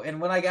 bro. And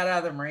when I got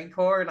out of the Marine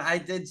Corps, and I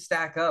did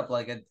stack up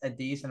like a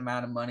decent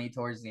amount of money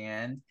towards the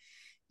end,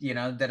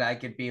 that I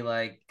could be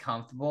like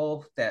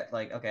comfortable that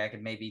like, okay, I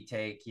could maybe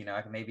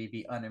I could maybe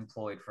be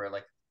unemployed for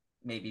like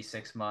maybe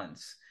 6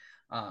 months,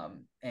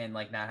 and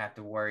like not have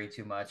to worry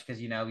too much. Cause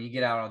you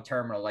get out on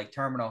terminal, like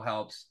terminal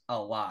helps a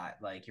lot.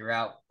 Like you're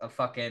out a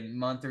fucking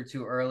month or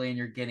two early and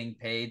you're getting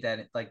paid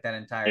that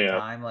entire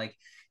time. Like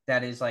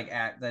that is like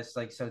that's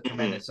like so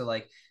tremendous. So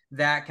like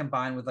that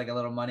combined with like a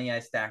little money I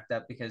stacked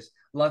up, because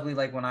luckily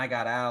like when I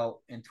got out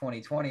in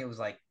 2020, it was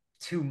like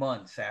 2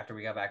 months after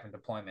we got back from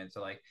deployment.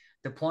 So like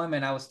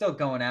deployment, I was still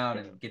going out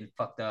and getting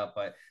fucked up,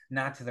 but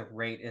not to the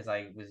rate as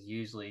I was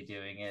usually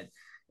doing it.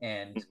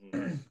 And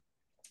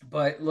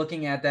but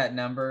looking at that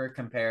number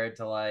compared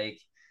to like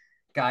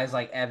guys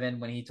like Evan,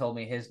 when he told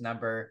me his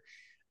number,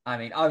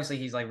 obviously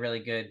he's like really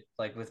good,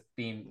 like with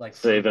being like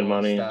saving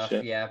money and stuff. And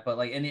shit. Yeah, but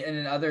like and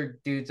then other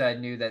dudes I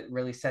knew that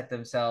really set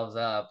themselves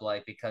up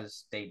like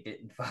because they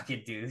didn't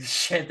fucking do the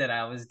shit that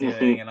I was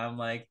doing. And I'm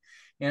like,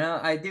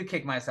 I do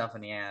kick myself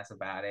in the ass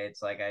about it.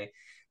 It's like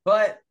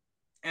but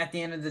at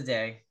the end of the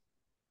day,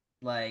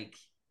 like,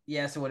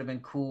 yes, it would have been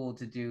cool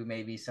to do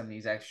maybe some of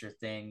these extra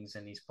things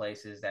in these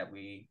places that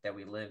we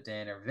lived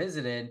in or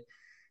visited.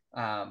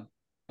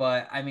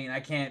 But I mean, I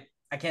can't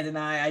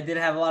deny I did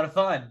have a lot of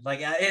fun. Like,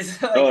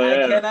 it's like Oh I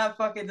yeah. cannot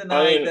fucking I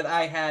deny mean, that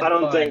I I had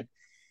don't fun. think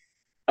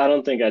I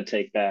don't think I'd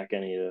take back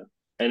any of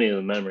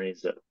the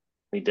memories that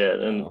we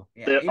did, and No.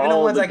 Yeah, they're even the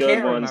all ones the I good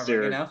can't ones. remember,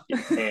 you They're know.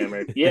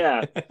 hammered.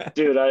 Yeah,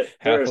 dude. There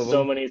Half are of so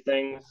them. many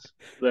things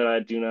that I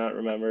do not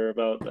remember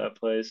about that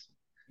place.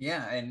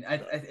 Yeah, and I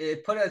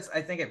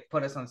think it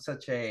put us on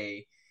such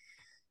a,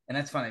 and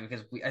that's funny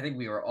because I think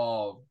we were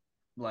all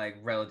like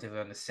relatively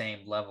on the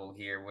same level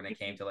here when it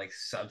came to like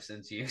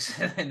substance use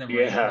in the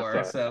Marine Yeah, Corps.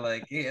 fuck. So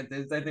like, yeah,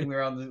 I think we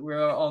were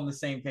all on the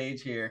same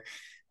page here.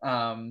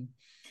 Um,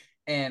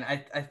 and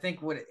I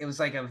think what it was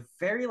like a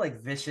very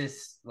like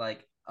vicious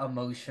like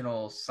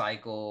emotional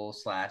cycle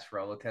slash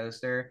roller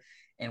coaster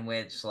in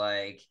which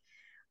like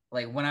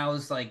when I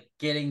was like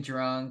getting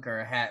drunk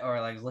or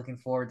like looking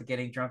forward to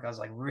getting drunk, I was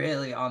like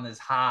really on this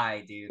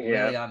high, dude,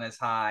 Yeah, really on this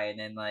high. And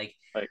then like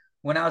like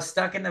when I was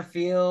stuck in the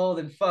field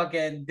and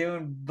fucking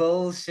doing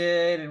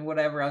bullshit and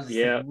whatever, I was just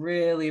like yeah,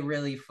 really,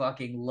 really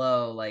fucking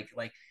low.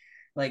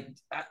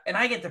 And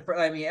I get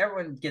depressed. I mean,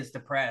 everyone gets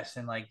depressed,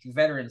 and like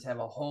veterans have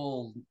a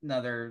whole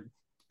another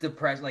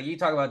depression. Like you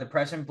talk about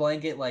depression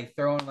blanket, like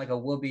throwing like a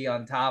whoopee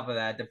on top of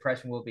that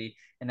depression whoopee,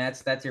 and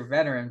that's your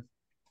veteran.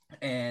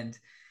 And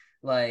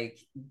like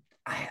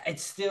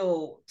it's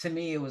still to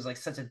me it was like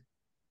such a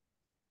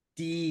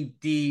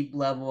deep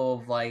level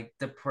of like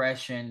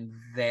depression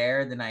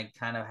there than I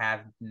kind of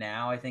have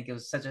now. I think it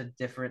was such a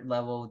different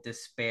level of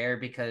despair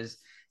because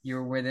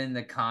you're within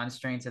the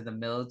constraints of the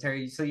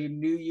military, so you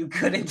knew you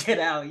couldn't get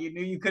out, you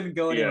knew you couldn't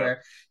go yeah,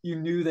 anywhere, you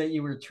knew that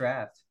you were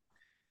trapped.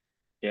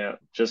 yeah.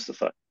 Just the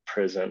fucking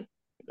prison.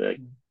 Like,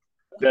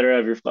 better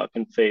have your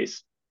fucking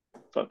face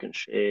fucking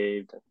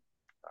shaved.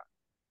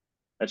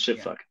 That shit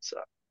Yeah. fucking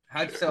sucked.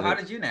 Sure, How Yeah.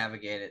 did you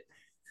navigate it?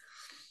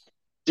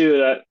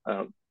 dude.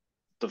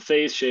 The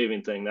face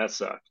shaving thing that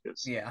sucked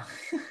because Yeah.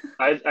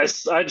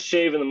 I'd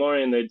shave in the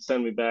morning and they'd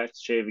send me back to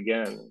shave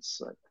again.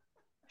 It's like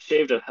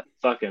shaved a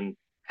fucking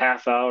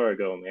half hour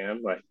ago,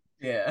 man. Like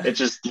Yeah.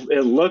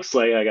 it looks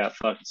like I got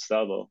fucking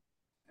stubble.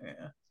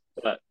 Yeah.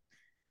 But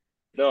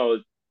no,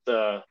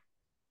 the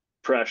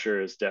pressure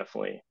is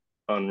definitely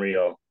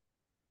unreal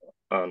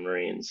on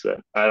Marines.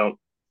 That I don't.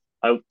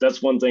 I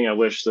That's one thing I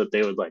wish that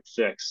they would like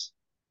fix.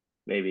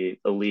 Maybe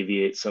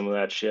alleviate some of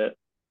that shit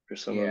for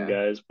some of them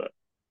Yeah, guys. But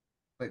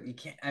but you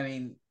can't, I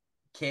mean,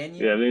 can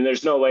yeah, I you? mean,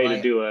 there's no way to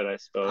Like do it. I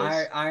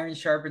suppose. iron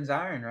sharpens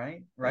iron,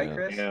 right, Yeah.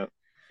 Chris? Yeah,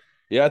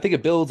 Yeah, I think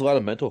it builds a lot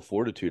of mental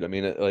fortitude. I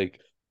mean,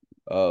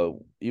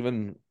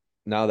 even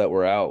now that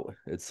we're out,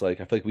 it's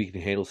like I feel like we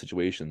can handle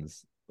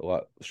situations a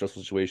lot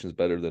stressful situations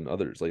better than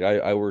others. Like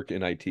I work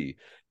in IT,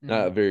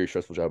 not a Mm. very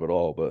stressful job at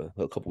all, but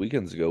a couple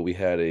weekends ago we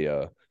had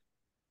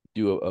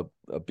do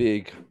a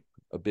big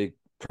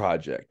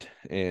project,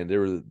 and there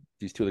were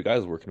these two other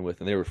guys working with,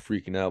 and they were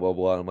freaking out, blah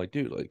blah blah. I'm like,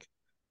 dude, like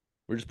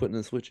we're just putting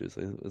in switches.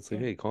 It's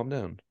like, Yeah, hey, calm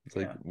down. It's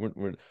like yeah,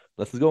 we're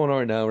nothing's going on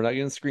right now. We're not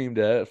getting screamed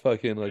at.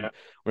 Fucking yeah, like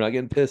we're not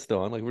getting pissed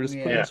on. Like we're just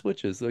putting yeah, in yeah,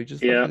 switches. Like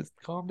just fucking yeah. just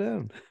calm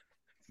down.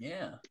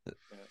 yeah. Yeah.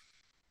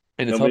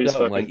 And it's helped Nobody's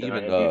out in like fucking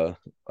even dying here.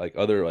 like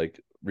other like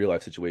real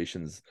life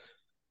situations.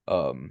 I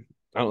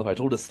don't know if I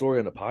told this story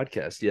on a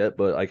podcast yet,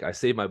 but like I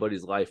saved my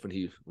buddy's life when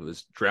he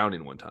was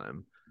drowning one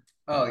time.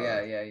 Oh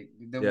yeah, yeah.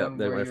 The Yeah, one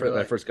where you were when I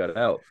like, first got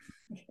out.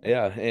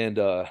 Yeah, and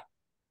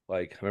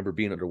like I remember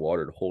being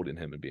underwater and holding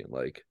him and being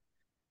like,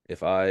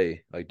 if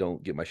I like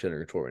don't get my shit under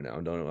control right now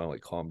and don't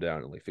like calm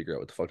down and like figure out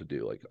what the fuck to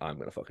do, like I'm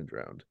gonna fucking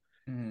drown.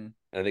 mhm,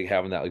 And I think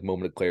having that like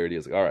moment of clarity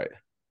is like, all right,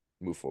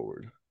 move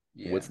forward.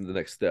 yeah, What's the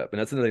next step? And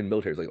that's another thing in the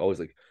military is like always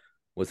like,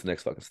 what's the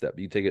next fucking step?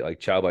 You take it like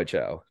chow by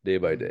chow, day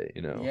by mhm. day,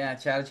 you know. Yeah.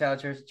 Chow chow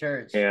church to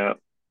church. Yeah,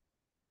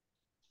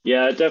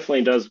 yeah. It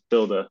definitely does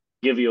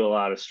give you a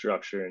lot of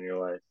structure in your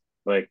life.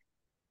 Like,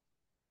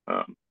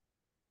 um,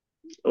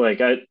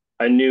 like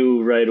I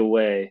knew right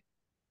away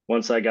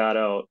once I got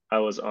out, I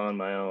was on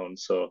my own.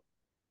 So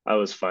I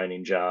was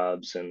finding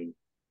jobs and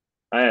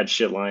I had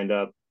shit lined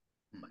up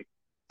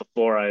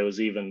before I was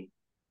even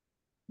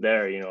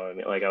there. You know what I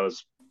mean? Like I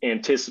was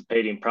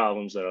anticipating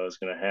problems that I was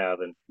going to have,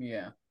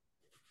 Yeah,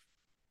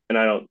 and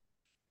I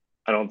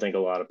don't think a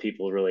lot of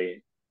people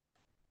really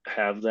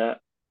have that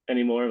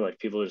anymore. Like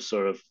people are just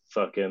sort of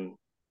fucking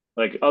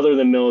like other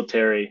than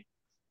military,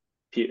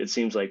 it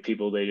seems like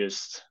people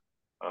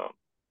um,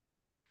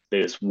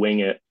 they just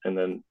wing it and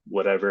then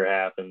whatever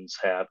happens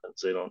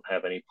happens. They don't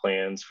have any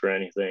plans for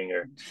anything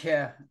or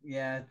yeah,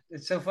 yeah.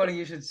 It's so funny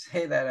you should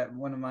say that. At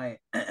one of my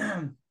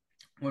one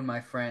of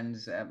my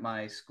friends at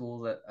my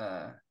school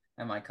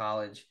at my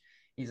college,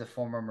 he's a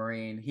former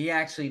Marine. He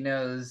actually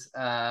knows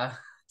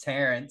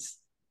Terrence.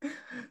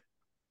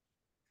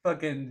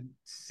 Fucking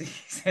he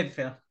said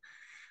Phil.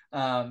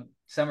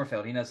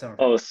 Summerfield. He knows oh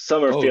Summerfield. Oh,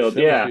 Summerfield,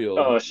 yeah, Summerfield.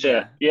 oh shit,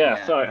 Yeah, yeah,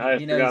 yeah. sorry, I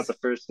He forgot knows. the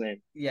first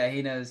name. Yeah,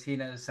 he knows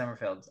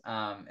Summerfield.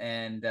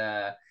 And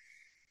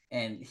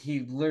and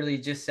he literally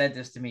just said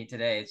this to me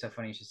today. It's so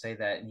funny you should say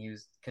that. And he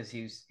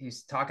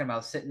was talking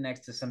about sitting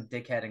next to some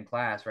dickhead in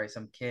class, right?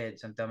 Some kid,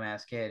 some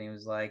dumbass kid. And he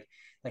was like,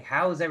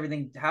 how does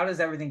everything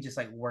just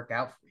like work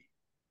out for you?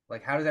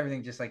 Like, how does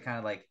everything just like kind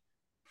of like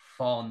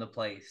fall into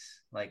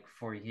place like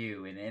for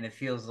you? And it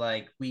feels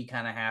like we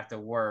kind of have to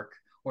work,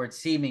 or it's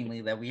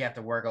seemingly that we have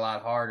to work a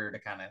lot harder to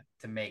kind of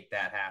to make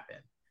that happen.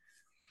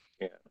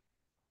 Yeah.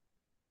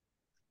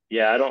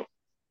 Yeah.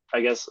 I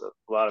guess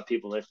a lot of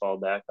people, they fall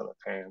back on their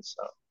parents.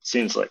 So it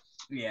seems like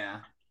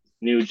Yeah.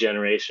 new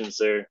generations,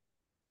 they're,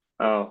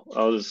 oh,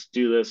 I'll just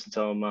do this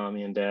until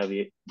mommy and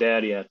daddy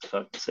have to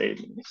fucking save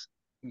me.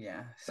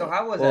 Yeah. So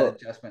how was that Well,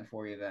 adjustment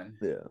for you then?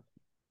 yeah. Like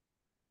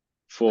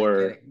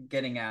For,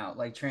 getting out,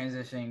 like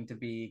transitioning to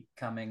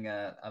becoming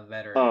a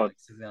veteran, oh, like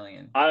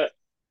civilian, I,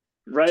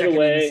 right checking in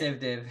the away, civ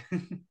div.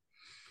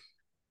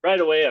 right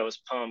away, I was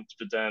pumped,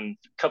 but then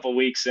a couple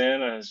weeks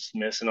in, I was just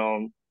missing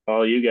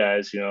all you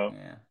guys,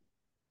 Yeah.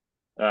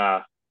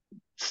 uh,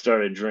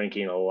 started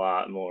drinking a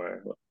lot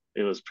more.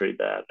 It was pretty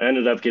bad. I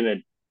ended up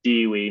getting a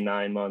DWE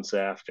 9 months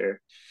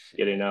after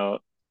getting Shit.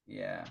 out.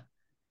 Yeah.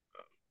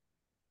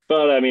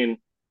 But I mean,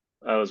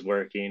 I was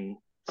working,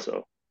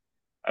 so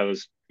I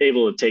was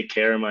able to take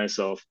care of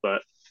myself.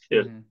 But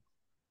it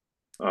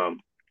Mm-hmm. um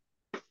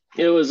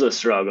it was a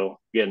struggle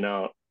getting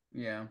out.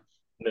 Yeah.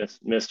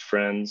 Missed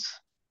friends,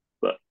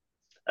 but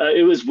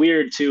it was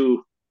weird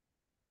too.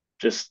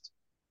 Just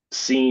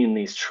seeing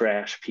these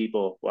trash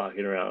people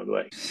walking around,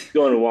 like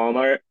going to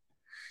Walmart,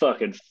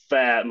 fucking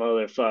fat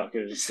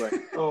motherfuckers. Just like,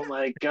 oh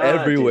my god, dude,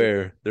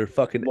 Everywhere. They're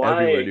fucking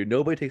everywhere, why? dude.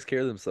 Nobody takes care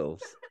of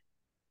themselves.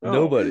 No,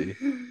 Nobody.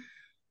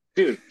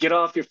 dude, get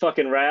off your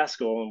fucking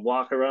rascal and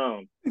walk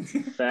around,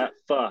 fat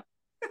fuck.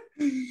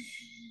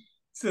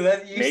 So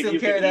that you Maybe still you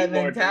could carry that eat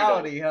more Doritos.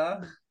 mentality,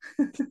 huh?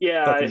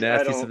 Yeah, Fucking I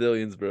nasty don't.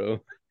 civilians, bro.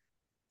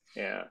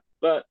 Yeah,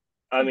 but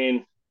I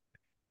mean,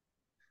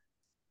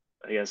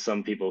 I guess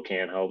some people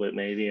can't help it.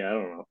 Maybe I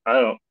don't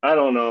know. I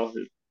don't know.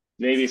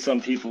 Maybe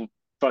some people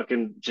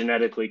fucking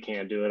genetically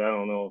can't do it. I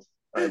don't know if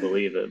I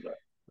believe it, but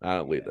I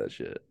don't believe Yeah. that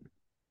shit.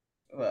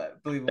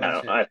 What? Believe I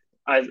what don't.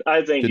 shit?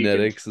 I think you can.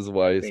 Genetics is I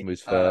why think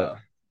somebody's fat. Oh,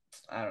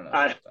 I don't know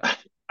I about that.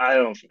 I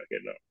don't fucking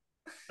know.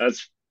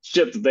 That's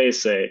shit that they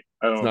say.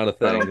 It's not a I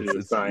thing. don't It's do the it's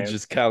it's science.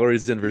 just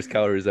calories in versus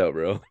calories out,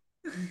 bro.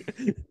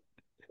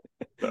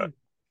 But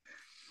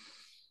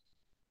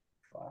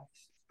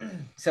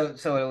So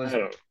it I was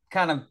don't.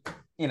 kind of,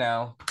 you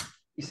know,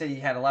 you said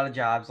you had a lot of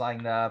jobs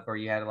lined up, or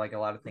you had like a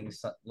lot of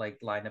things like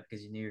lined up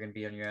because you knew you were going to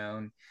be on your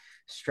own,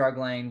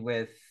 struggling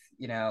with,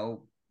 you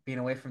know, being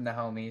away from the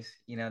homies.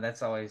 You know,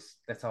 that's always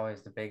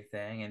the big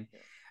thing. And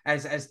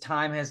as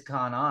time has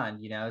gone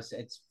on, you know,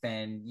 it's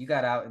been, you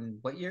got out in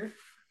what year?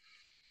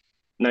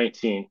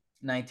 19.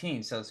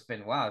 19. So it's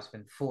been, wow, it's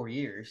been 4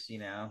 years, you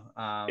know,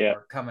 Yeah.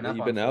 or coming Yeah, up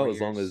you've on been four out as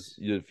long as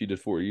years. if you did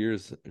 4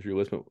 years. If you're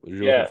listening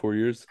Yeah. 4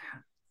 years.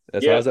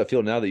 That's how Yeah. does that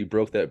feel now that you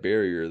broke that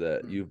barrier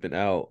that you've been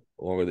out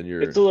longer than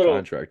It's your a little.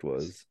 contract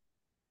was?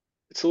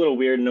 It's a little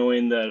weird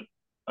knowing that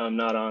I'm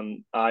not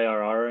on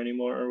IRR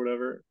anymore or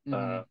whatever.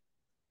 Mm-hmm.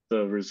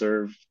 The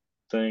reserve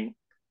thing.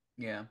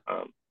 Yeah.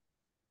 Um,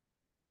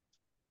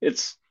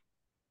 it's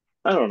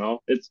I don't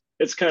know.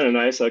 It's kind of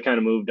nice. I kind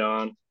of moved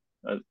on.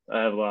 I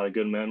have a lot of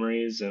good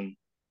memories, and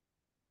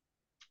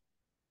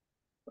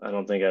I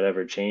don't think I'd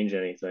ever change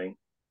anything.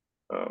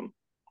 Um,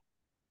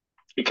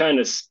 it kind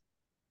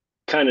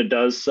of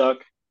does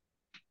suck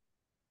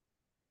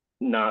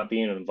not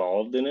being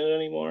involved in it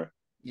anymore.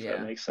 If that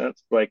Yeah. makes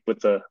sense. Like with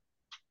the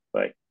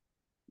like,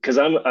 because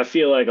I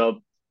feel like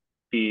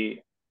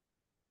be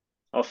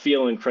I'll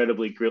feel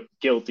incredibly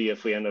guilty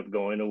if we end up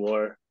going to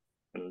war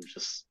and I'm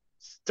just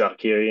stuck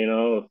here,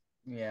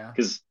 Yeah.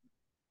 because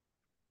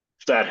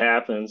if that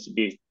happens,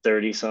 be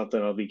 30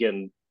 something, I'll be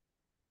getting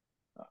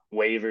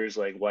waivers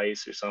like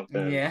Weiss or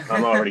something. Yeah.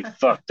 I'm already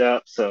fucked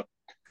up. So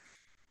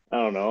I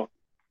don't know.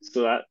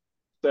 So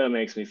that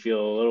makes me feel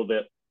a little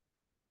bit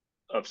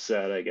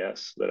upset, I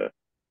guess, that I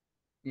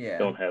Yeah.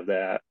 don't have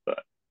that.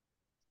 But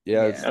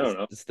Yeah, it's, Yeah. I it's don't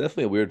know. it's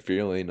definitely a weird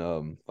feeling.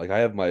 Like I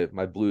have my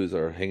blues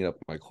are hanging up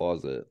in my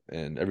closet,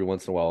 and every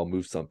once in a while I'll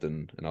move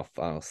something and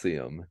I'll see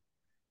them.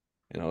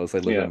 It's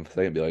like look at Yeah. them for a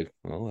second, and be like,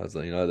 well, that's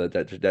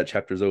that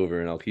chapter's over,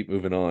 and I'll keep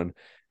moving on.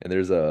 And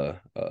there's a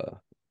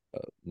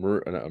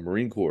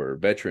Marine Corps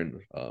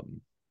veteran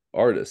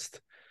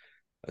artist.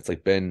 It's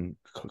like Ben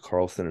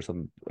Carlson or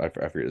something. I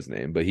forget his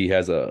name, but he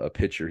has a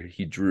picture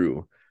he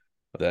drew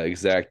of that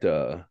exact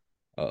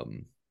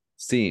um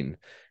scene,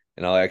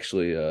 and I'll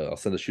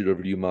send the shoot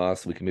over to you,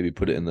 Moss. We can maybe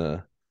put it in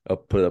the I'll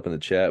put it up in the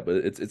chat, but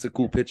it's a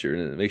cool picture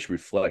and it makes you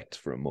reflect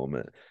for a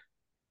moment.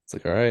 It's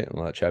like, all right,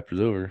 well, that chapter's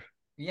over.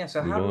 Yeah.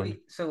 Move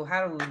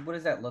on. What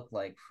does that look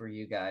like for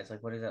you guys?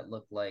 Like, what does that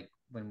look like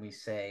when we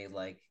say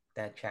like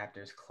that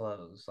chapter's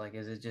closed? Like,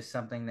 is it just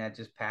something that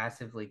just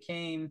passively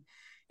came?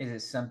 Is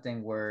it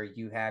something where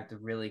you have to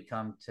really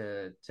come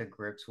to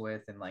grips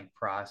with and like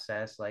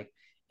process like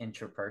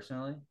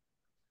intrapersonally?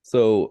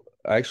 So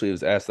I actually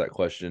was asked that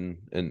question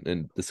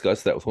and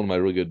discussed that with one of my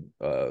really good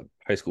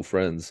high school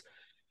friends.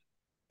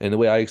 And the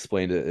way I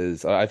explained it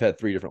is I've had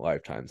 3 different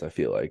lifetimes. I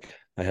feel like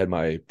I had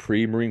my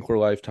pre-Marine Corps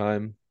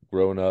lifetime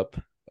growing up,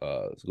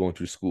 going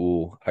through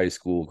school, high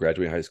school,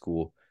 graduating high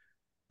school.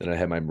 Then I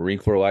had my Marine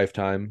Corps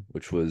lifetime,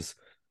 which was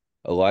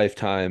a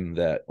lifetime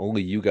that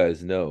only you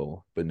guys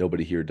know, but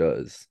nobody here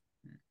does.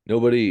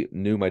 Nobody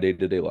knew my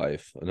day-to-day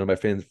life. None of my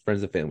friends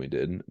and family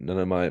did. None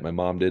of my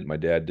mom did. My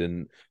dad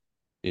didn't.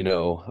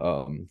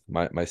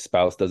 My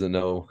spouse doesn't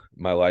know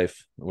my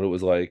life, what it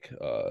was like.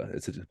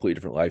 It's a completely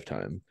different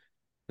lifetime.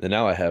 And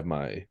now I have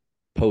my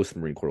post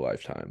Marine Corps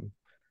lifetime.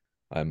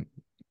 I'm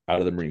out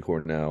of the Marine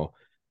Corps now.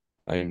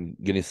 I'm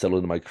getting settled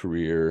into my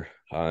career.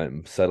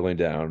 I'm settling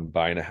down,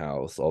 buying a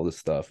house, all this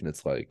stuff, and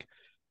it's like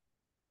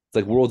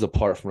worlds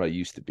apart from what I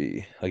used to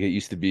be. Like it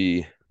used to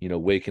be,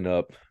 waking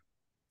up,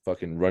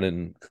 fucking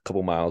running a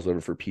couple miles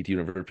over for PT,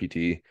 whatever for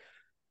PT,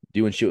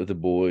 doing shit with the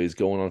boys,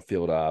 going on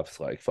field ops,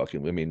 like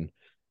fucking, I mean,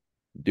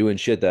 doing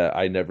shit that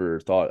I never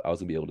thought I was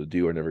gonna be able to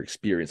do or never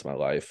experienced in my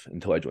life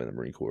until I joined the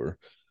Marine Corps.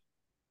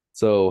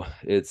 So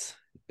it's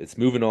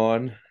moving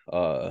on,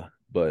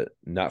 but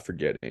not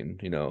forgetting.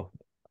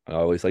 I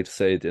always like to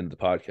say at the end of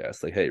the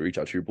podcast, like, hey, reach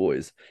out to your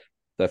boys.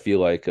 I feel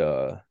like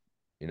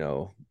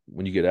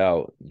when you get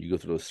out, you go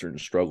through those certain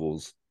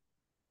struggles,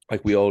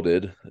 like we all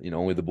did.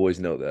 Only the boys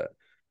know that.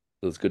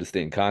 So it's good to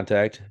stay in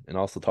contact and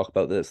also talk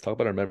about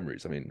our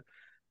memories. I mean,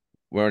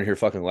 we're on here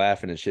fucking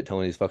laughing and shit,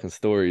 telling these fucking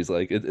stories.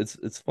 Like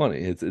it's funny.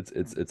 It's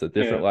a different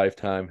Yeah.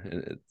 lifetime,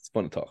 and it's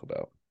fun to talk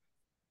about.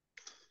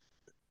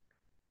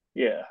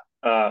 Yeah.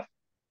 Yeah,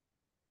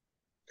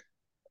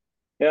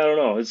 I don't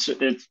know.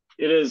 It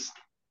is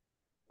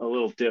a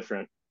little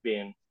different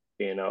being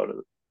out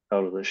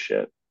of this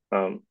shit.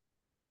 Um,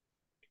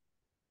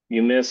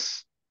 you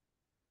miss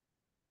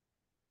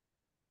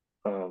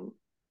um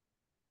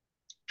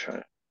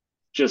trying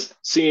just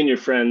seeing your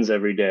friends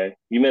every day.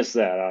 You miss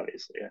that,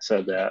 obviously. I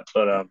said that,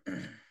 but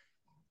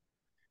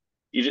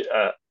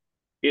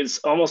it's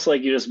almost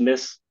like you just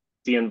miss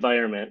the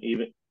environment,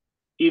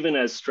 even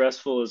as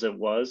stressful as it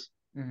was.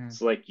 Mm-hmm.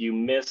 It's like you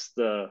miss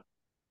the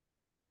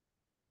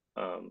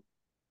um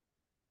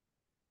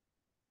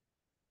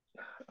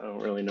I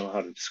don't really know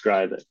how to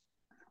describe it.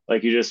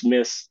 Like you just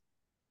miss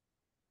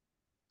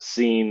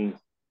seeing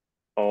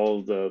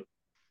all the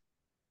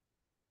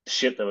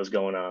shit that was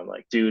going on,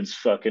 like dudes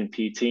fucking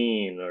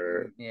PTing,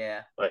 or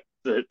Yeah. like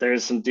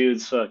there's some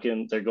dudes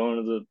fucking they're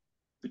going to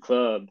the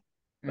club,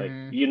 like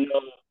Mm-hmm.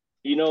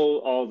 you know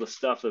all the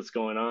stuff that's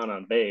going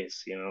on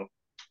base,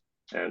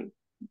 and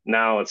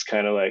now it's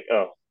kind of like,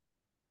 oh,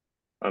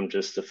 I'm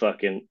just a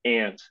fucking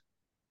ant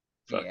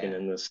fucking Yeah.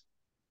 in this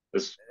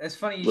It's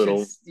funny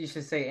little. you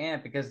should say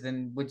ant, because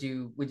then would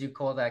you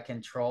call that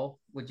control?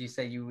 Would you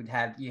say you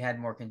had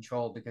more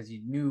control because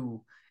you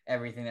knew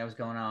everything that was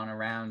going on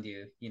around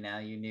you?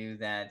 You knew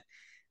that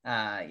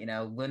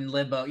when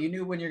limbo, you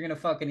knew when you're gonna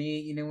fucking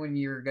eat, you knew when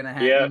you're gonna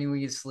have, Yeah, you knew when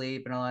you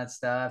sleep and all that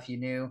stuff. You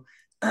knew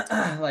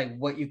like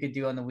what you could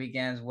do on the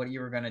weekends, what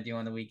you were gonna do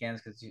on the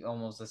weekends, because you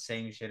almost the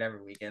same shit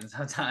every weekend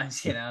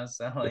sometimes,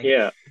 So like,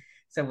 yeah,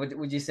 so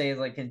would you say is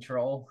like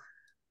control?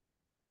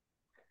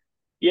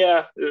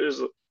 yeah. It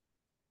was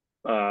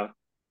uh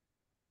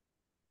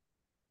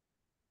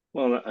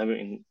well, I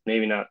mean,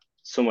 maybe not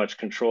so much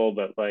control,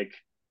 but like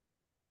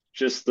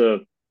just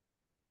the,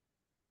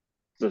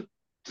 the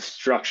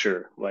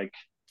structure, like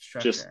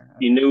just Structure.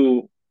 you Okay.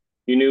 knew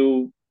you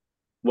knew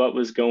what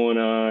was going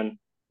on,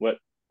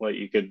 what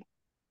you could.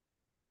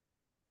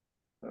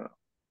 Uh,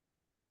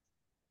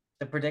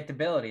 The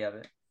predictability of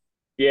it.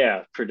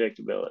 yeah,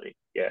 predictability.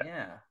 Yeah,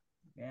 Yeah.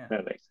 Yeah.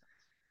 that makes sense.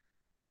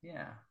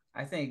 Yeah.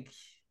 I think,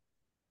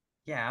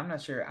 yeah, I'm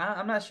not sure.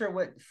 I'm not sure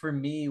what, for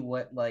me,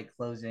 what like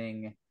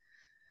closing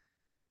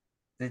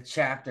the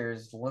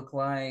chapters look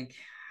like.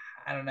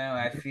 I don't know.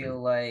 I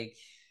feel like,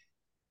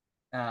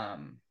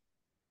 um,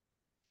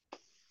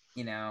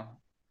 you know,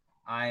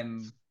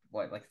 I'm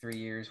what, like 3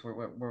 years, we're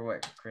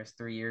what, Chris,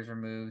 3 years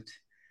removed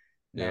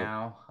Yep.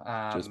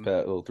 now. Just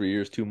pat, well, 3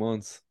 years, 2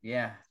 months.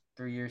 Yeah,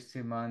 3 years,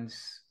 2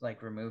 months,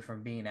 like removed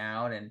from being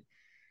out. And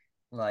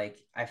like,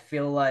 I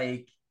feel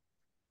like,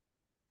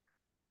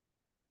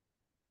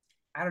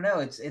 I don't know.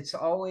 It's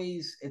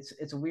always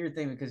it's a weird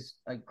thing, because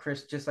like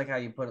Chris, just like how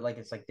you put it, like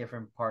it's like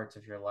different parts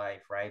of your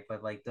life, right?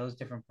 But like those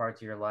different parts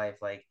of your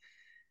life like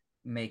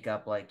make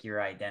up like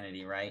your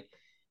identity, right?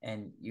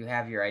 And you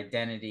have your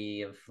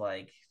identity of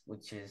like,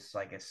 which is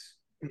like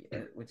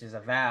which is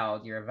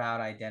avowed. Your avowed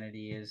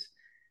identity is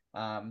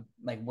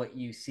like what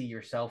you see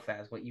yourself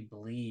as, what you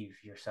believe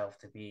yourself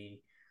to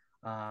be.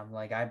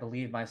 Like I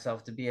believe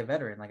myself to be a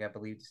veteran, like I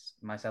believe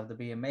myself to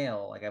be a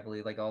male, like I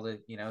believe like all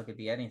the, it could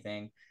be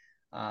anything.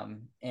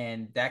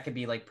 And that could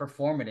be like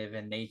performative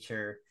in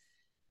nature,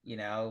 you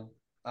know,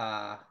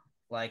 uh,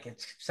 like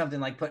it's something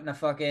like putting a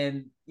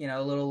fucking,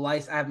 little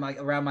license. I have my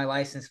around my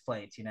license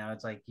plates,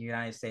 it's like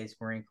United States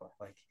Marine Corps,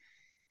 like,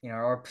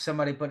 or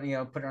somebody putting,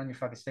 put it on your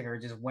fucking sticker, or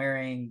just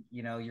wearing,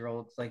 your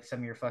old, like some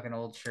of your fucking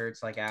old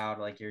shirts, like out,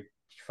 like your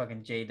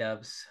fucking J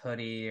Dubs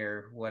hoodie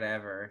or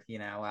whatever,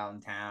 out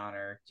in town,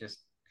 or just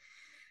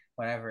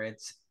whatever.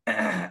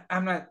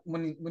 I'm not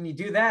when you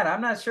do that,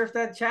 I'm not sure if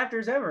that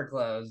chapter's ever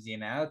closed,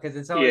 because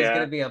it's always going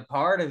Yeah. to be a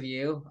part of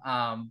you.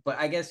 But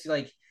I guess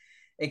like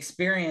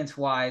experience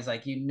wise,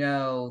 like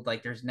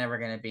like there's never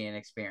going to be an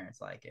experience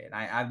like it.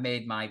 I've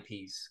made my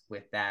peace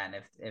with that,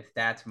 and if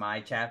that's my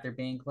chapter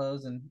being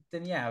closed, and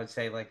then yeah, I would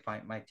say like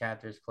my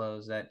chapter's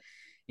closed. That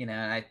and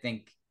I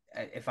think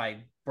if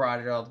I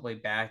brought it all the way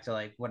back to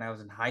like when I was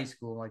in high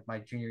school, like my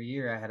junior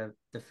year, I had a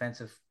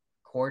defensive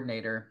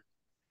coordinator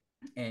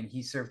and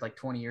he served like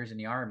 20 years in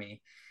the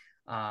army.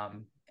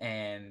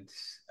 And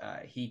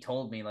he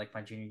told me like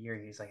my junior year,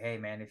 he's like, hey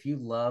man, if you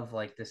love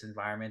like this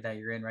environment that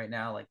you're in right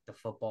now, like the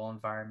football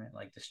environment,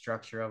 like the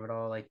structure of it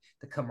all, like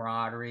the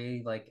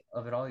camaraderie, like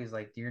of it all, he's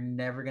like, you're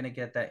never going to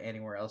get that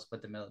anywhere else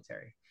but the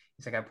military.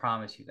 He's like, I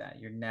promise you that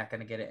you're not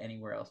going to get it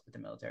anywhere else but the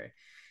military.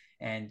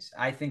 And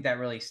I think that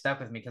really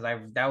stuck with me because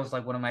that was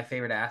like one of my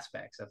favorite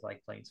aspects of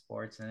like playing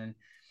sports. And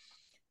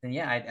then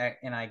yeah,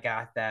 I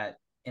got that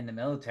in the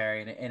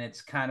military, and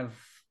it's kind of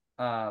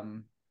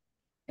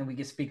and we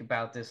can speak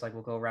about this, like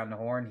we'll go around the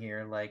horn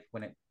here, like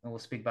when we'll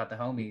speak about the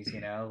homies,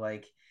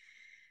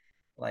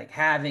 like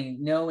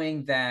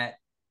knowing that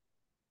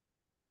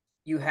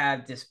you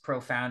have this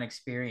profound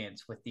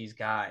experience with these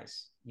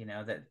guys,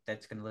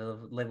 that's gonna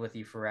live with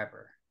you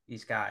forever.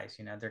 These guys,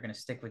 they're gonna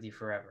stick with you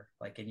forever,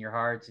 like in your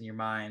hearts and your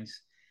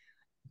minds.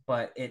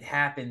 But it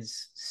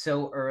happens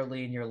so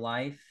early in your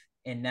life,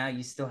 and now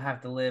you still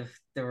have to live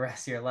the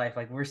rest of your life.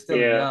 Like we're still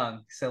Yeah.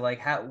 young, so like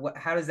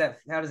how does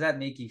that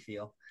make you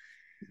feel?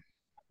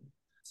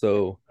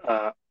 So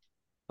Uh,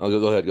 I'll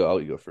go ahead. I'll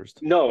let you go first.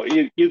 no,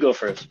 you go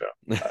first, bro.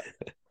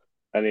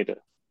 I need to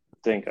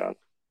think on.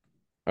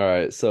 All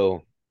right.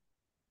 So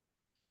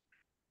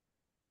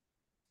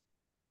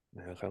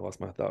man, I kind of lost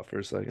my thought for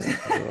a second.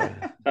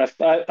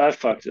 I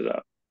fucked it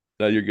up.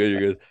 No, you're good.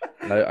 You're good.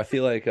 I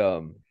feel like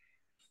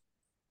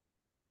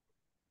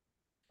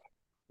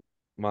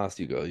Mas,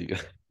 you go. You go.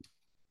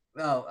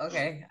 Oh,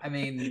 okay. I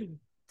mean,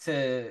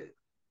 to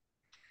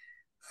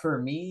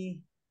for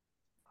me,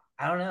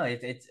 I don't know.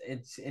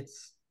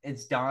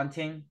 It's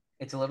daunting.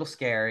 It's a little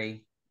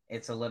scary.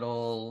 It's a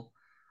little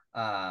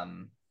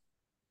um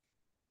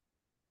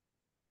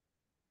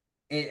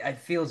it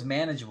feels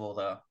manageable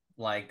though.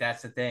 Like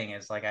that's the thing.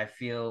 Is like I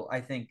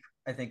think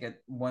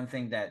one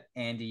thing that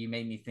Andy you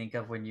made me think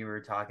of when you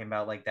were talking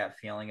about like that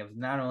feeling of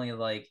not only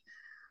like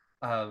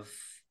of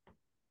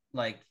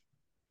like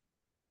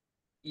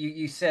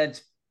you said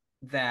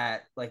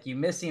that like you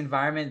miss the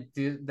environment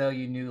though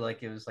you knew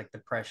like it was like the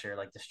pressure,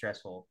 like the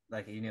stressful,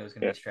 like you knew it was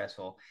going to Yeah. be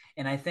stressful.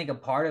 And I think a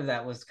part of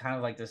that was kind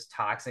of like this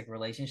toxic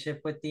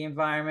relationship with the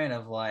environment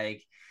of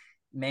like,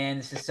 man,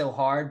 this is so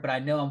hard, but I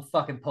know I'm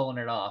fucking pulling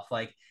it off.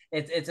 Like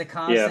it's a Yeah.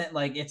 constant,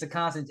 like it's a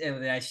constant.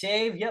 Did I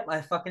shave? Yep,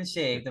 I fucking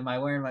shaved. Am I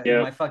wearing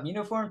Yeah. my fucking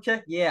uniform?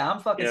 Check. Yeah, I'm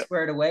fucking Yeah.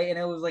 squared away. And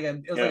it was like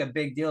Yeah. a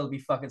big deal to be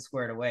fucking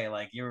squared away.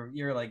 Like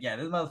you're like, yeah,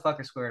 this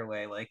motherfucker squared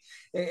away. Like,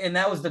 and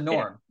that was the Yeah.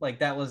 norm. Like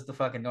that was the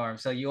fucking norm.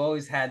 So you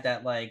always had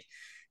that like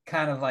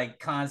kind of like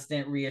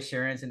constant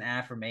reassurance and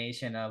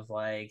affirmation of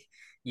like,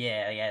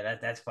 yeah,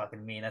 that's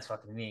fucking me. That's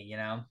fucking me.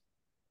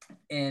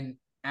 And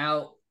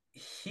out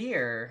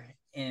here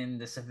in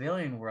the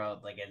civilian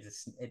world, like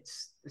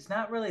it's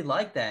not really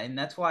like that. And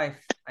that's why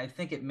I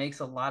think it makes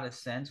a lot of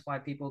sense why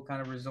people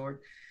kind of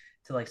resort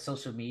to like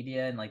social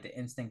media and like the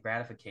instant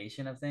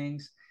gratification of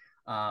things.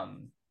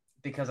 um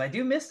because I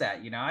do miss that.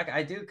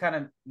 I do kind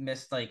of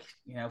miss like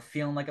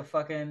feeling like a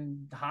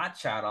fucking hot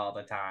shot all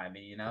the time.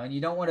 And you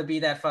don't want to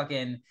be that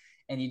fucking,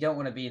 and you don't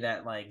want to be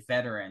that like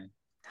veteran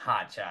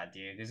hot shot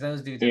dude, because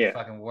those dudes are the Yeah.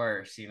 fucking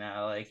worst.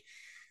 Like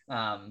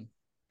um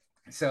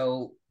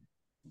so,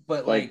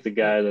 but Like like the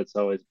guy that's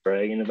always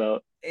bragging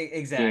about being a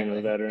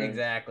exactly, veteran.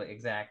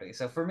 exactly.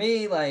 So for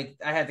me, like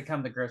I had to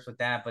come to grips with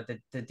that, but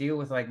to deal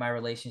with like my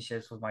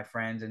relationships with my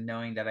friends and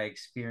knowing that I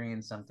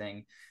experienced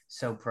something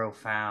so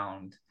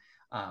profound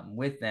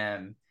with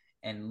them,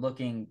 and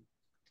looking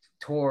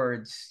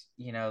towards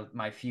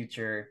my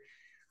future,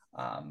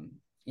 um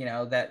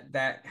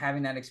that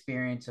having that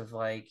experience of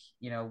like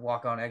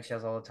walk on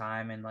eggshells all the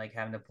time and like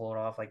having to pull it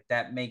off, like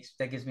that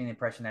gives me the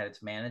impression that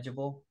it's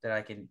manageable, that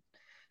I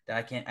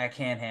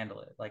can't handle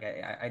it. Like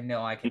I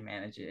know I can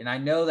manage it, and I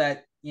know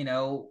that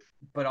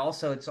but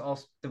also it's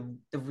also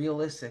the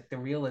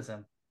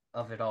realism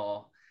of it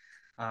all.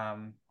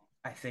 Um,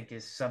 I think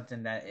is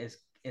something that is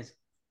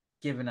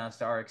given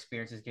us, our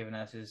experience has given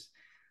us, is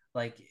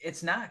like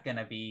it's not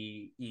gonna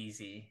be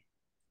easy.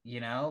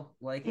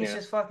 Like it's Yeah.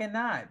 just fucking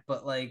not.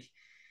 But like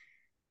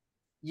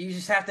you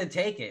just have to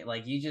take it.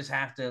 Like you just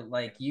have to,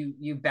 like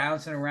you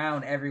bouncing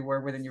around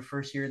everywhere within your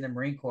first year in the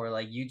Marine Corps.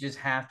 Like you just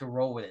have to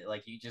roll with it.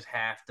 Like you just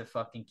have to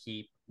fucking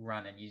keep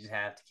running. You just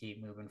have to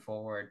keep moving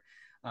forward.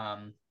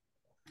 Um,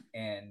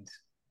 and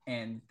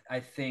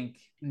I think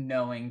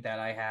knowing that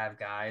I have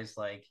guys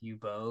like you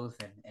both,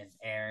 and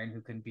Aaron,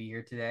 who couldn't be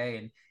here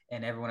today,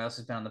 and everyone else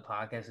has been on the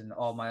podcast, and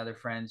all my other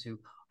friends who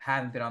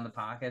haven't been on the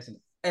podcast, and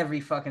every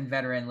fucking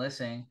veteran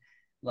listening,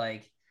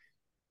 like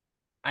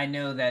I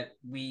know that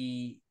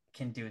we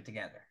can do it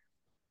together.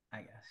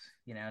 I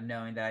guess,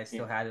 knowing that I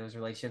still had those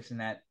relationships and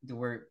that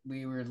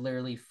we were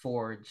literally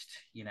forged,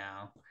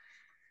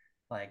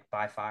 like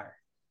by fire.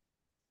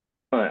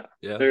 Oh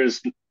yeah.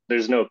 There's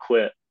no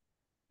quit.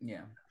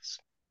 Yeah.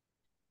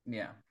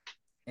 Yeah.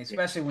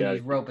 Especially when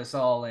you rope us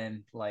all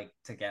in like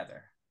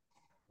together.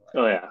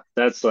 Oh yeah.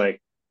 That's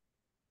like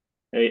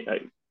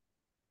when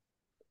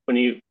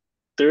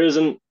there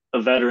isn't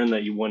a veteran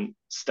that you wouldn't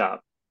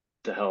stop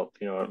to help,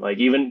 like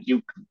even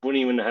you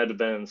wouldn't even have to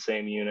been in the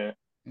same unit.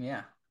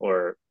 Yeah.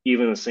 Or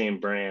even the same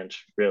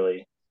branch,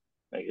 really.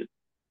 Like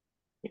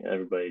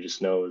everybody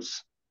just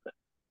knows that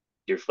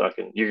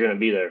you're gonna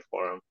be there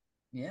for them.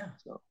 Yeah.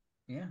 So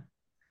yeah.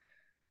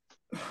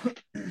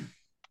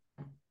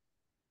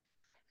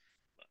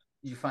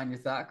 You find your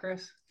thought,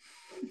 Chris?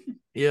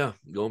 Yeah,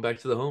 going back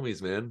to the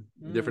homies, man.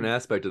 Different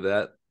aspect of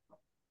that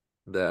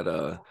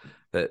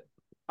that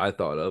I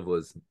thought of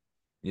was,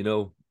 we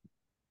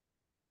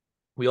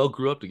all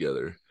grew up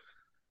together.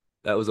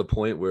 That was a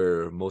point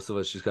where most of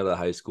us just got out of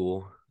high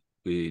school.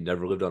 We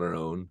never lived on our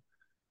own,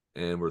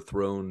 and we're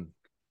thrown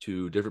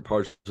to different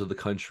parts of the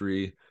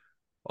country,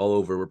 all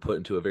over. We're put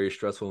into a very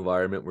stressful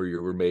environment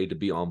where we're made to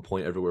be on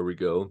point everywhere we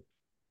go.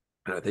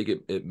 And I think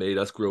it made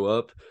us grow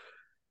up,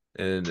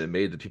 and it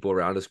made the people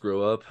around us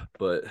grow up.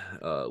 But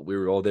we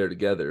were all there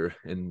together,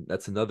 and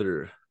that's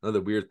another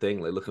weird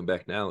thing. Like looking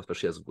back now,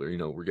 especially as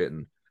we're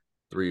getting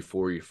 3,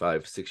 4,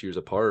 5, 6 years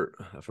apart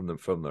from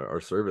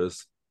our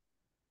service,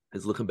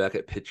 is looking back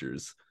at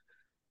pictures,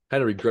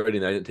 kind of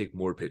regretting that I didn't take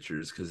more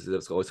pictures, because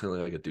that's always kind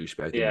of like a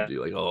douchebag thing to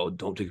do. Like, oh,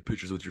 don't take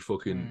pictures with your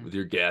fucking with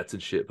your gats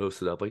and shit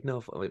posted up. Like,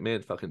 no, like,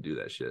 man, fucking do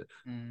that shit.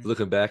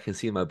 Looking back and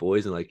seeing my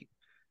boys, and like,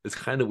 it's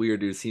kind of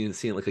weird, dude,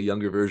 seeing like a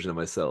younger version of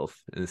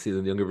myself and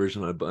seeing the younger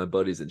version of my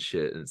buddies and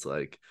shit. And it's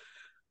like,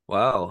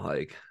 wow,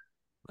 like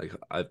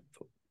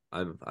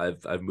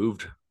I've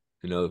moved,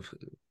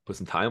 put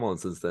some time on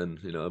since then.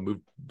 I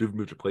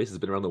moved to places,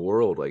 been around the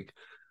world, like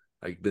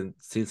I've been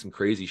seeing some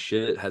crazy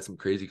shit, had some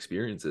crazy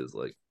experiences.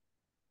 Like,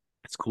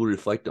 it's cool to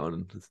reflect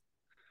on.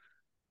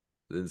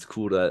 It's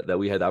cool that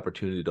we had the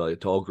opportunity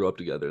to all grow up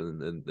together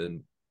and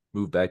then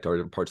move back to our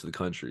different parts of the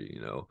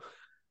country.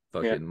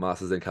 Fucking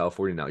Moss is in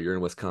California now. You're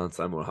in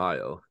Wisconsin. I'm in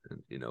Ohio,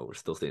 and we're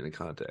still staying in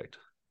contact.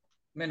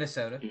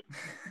 Minnesota.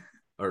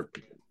 Or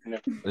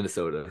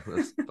Minnesota.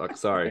 Fuck.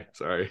 Sorry.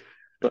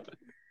 But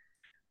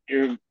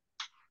because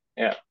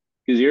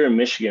you're in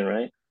Michigan,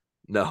 right?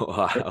 No,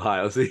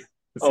 Ohio. See?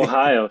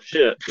 Ohio.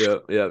 Shit. Yeah.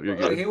 You're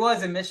good. He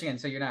was in Michigan,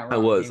 so you're not wrong. I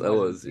was. Yeah. He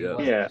was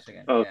in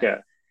Michigan. Okay.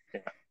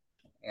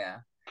 Yeah.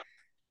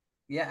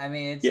 I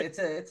mean, it's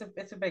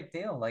a big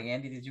deal. Like,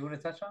 Andy, did you want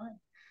to touch on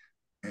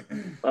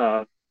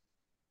it?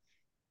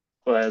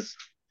 Well, as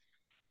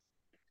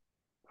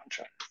I'm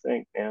trying to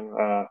think, man.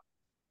 I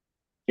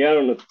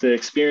don't know. The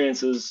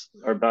experiences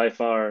are by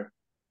far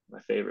my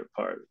favorite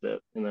part of it,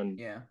 and then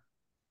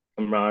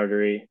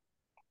camaraderie.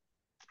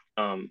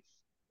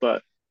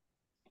 But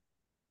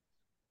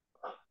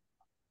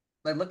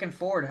like looking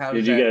forward, how did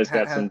does you guys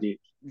got some deep?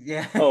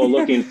 Yeah. Oh,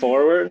 looking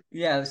forward.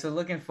 Yeah. So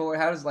looking forward,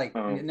 how does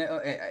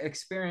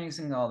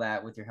experiencing all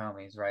that with your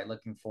homies, right?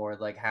 Looking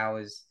forward, like how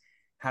does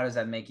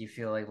that make you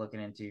feel, like looking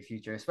into your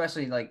future,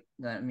 especially like,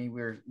 I mean,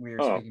 we were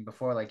speaking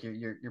before, like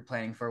you're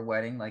planning for a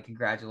wedding, like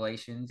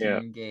congratulations, you're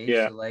engaged.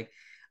 So like,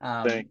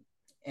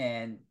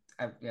 and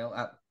I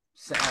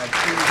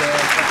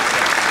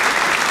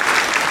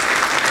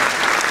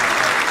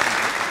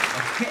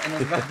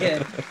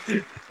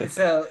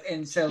so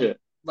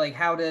like,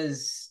 how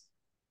does,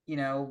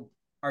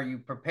 are you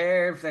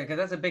prepared for that? Because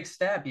that's a big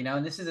step,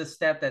 and this is a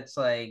step that's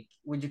like,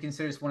 would you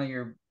consider this one of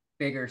your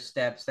bigger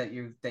steps that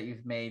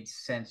you've made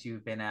since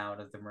you've been out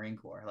of the Marine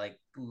Corps, like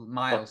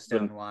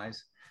milestone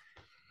wise?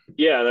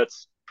 Yeah,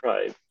 that's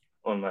probably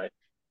one of my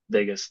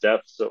biggest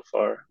steps so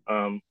far.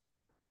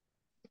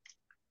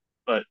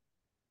 But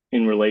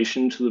in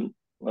relation to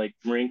the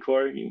Marine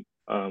Corps,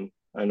 I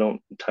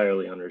don't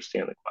entirely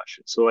understand the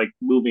question. So like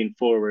moving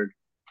forward,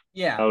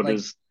 how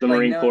does the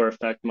Marine Corps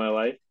affect my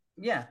life?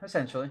 Yeah,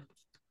 essentially.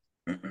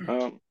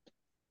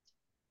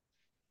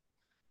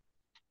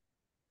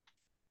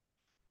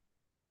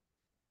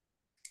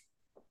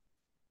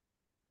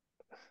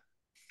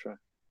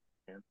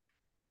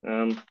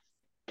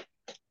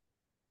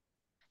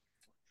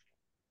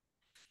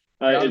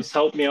 It's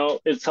helped me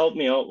out. It's helped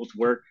me out with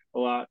work a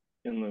lot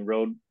in the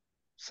road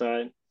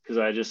side, because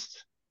I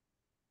just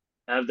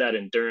have that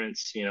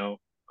endurance, so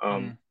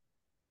I'm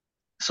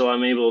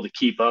able to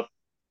keep up,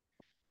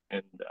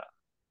 and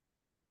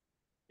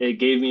it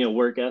gave me a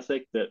work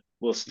ethic that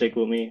will stick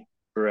with me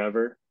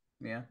forever.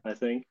 Yeah, I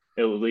think,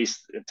 at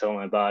least until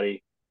my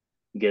body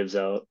gives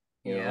out,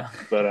 know.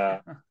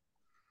 But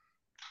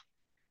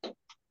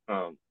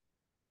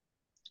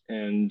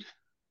and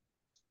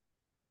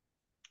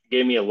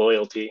gave me a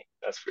loyalty,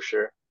 that's for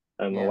sure.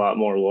 I'm a lot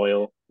more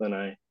loyal than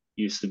I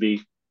used to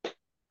be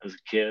as a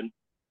kid,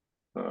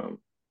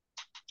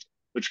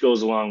 which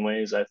goes a long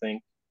ways, I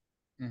think.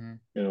 In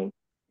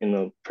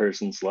a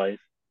person's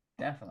life.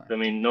 Definitely. I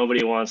mean,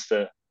 nobody wants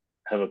to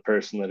have a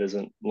person that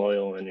isn't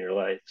loyal in your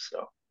life.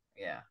 So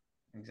yeah,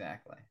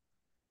 exactly.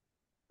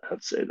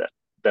 I'd say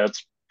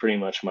that's pretty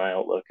much my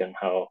outlook and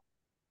how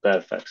that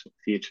affects my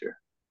future.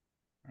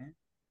 Yeah.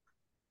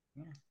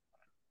 Yeah.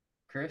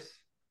 Chris?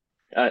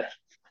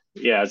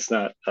 Yeah, it's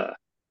not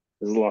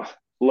as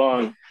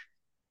long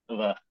of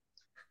a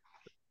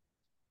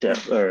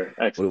depth or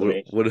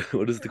explanation.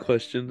 What is the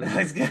question?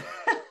 That's good.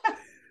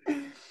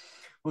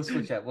 We'll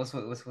switch up. We'll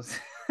switch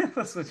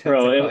up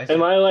Bro, the am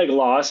question. I like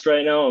lost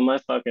right now? Am I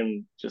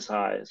fucking just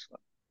high as fuck?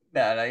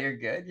 No, you're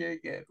good. You're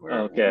good.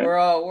 Okay. We're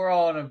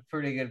all in a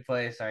pretty good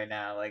place right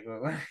now. Like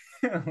we're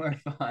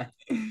fine.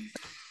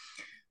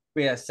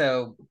 But yeah,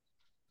 so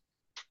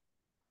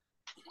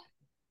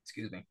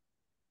excuse me.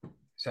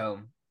 So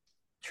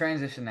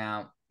transition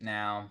out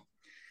now.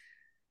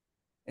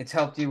 It's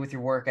helped you with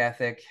your work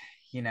ethic.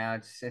 You know,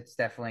 it's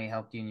definitely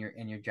helped you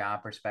in your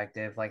job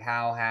perspective. Like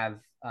how have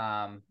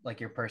like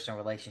your personal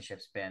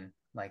relationships been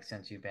like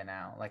since you've been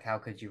out? Like how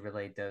could you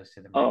relate those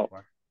to the Marine Oh,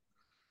 Corps?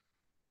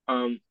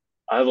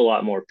 I have a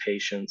lot more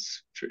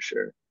patience for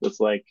sure. With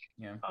like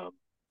Yeah. um,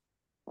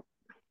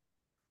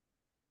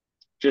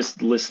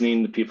 just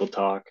listening to people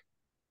talk.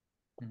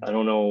 Mm-hmm. I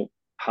don't know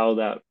how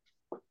that.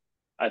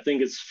 I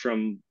think it's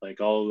from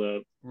like all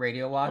the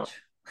Radio watch.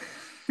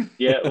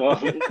 yeah. Well,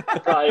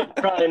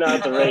 probably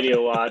not the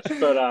radio watch,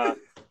 but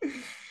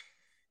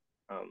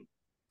um,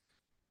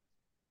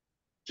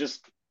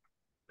 just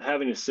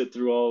having to sit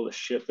through all the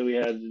shit that we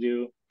had to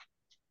do.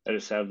 I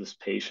just have this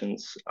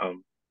patience,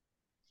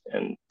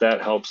 and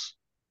that helps.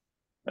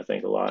 I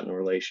think a lot in a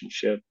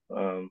relationship.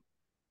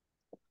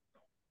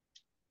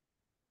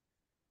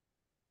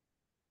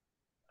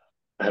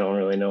 I don't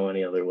really know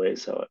any other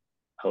ways how it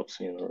helps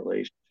me in a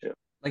relationship.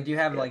 Like, do you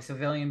have Yeah. like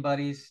civilian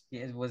buddies?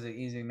 Was it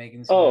easy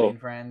making Oh, civilian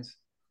friends?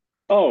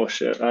 oh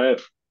shit. I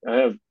have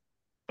a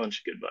bunch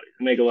of good buddies.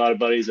 I make a lot of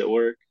buddies at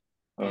work.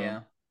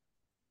 Yeah.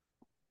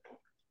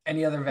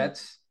 Any other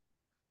vets?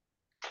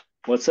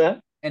 What's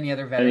that? Any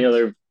other Any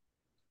veterans?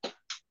 other?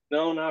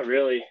 No, not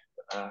really.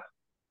 Uh,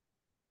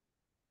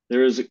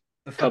 there was a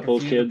The fucking couple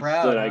of few, the kids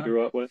proud, that I huh?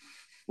 grew up with.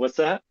 What's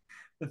that?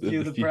 The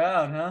few, the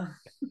proud, huh?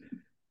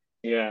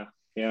 Yeah,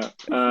 yeah.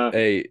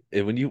 Hey,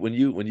 and when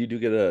you do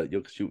get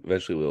you'll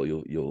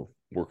eventually you'll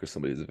work with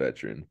somebody who's a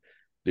veteran,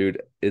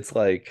 dude. It's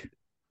like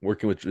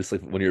working with just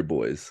like one of your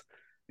boys.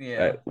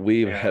 Yeah.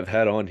 We Yeah. have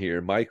had on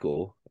here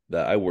Michael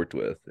that I worked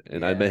with,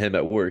 and I Yeah. met him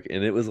at work,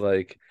 and it was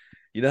like,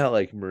 you know how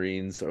like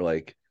Marines are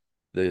like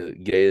the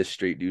gayest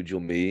straight dudes you'll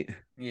meet.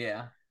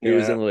 Yeah. It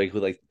was Yeah, in like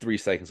with like 3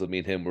 seconds with me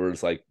and him, we're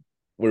just like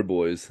we're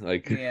boys,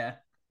 like Yeah.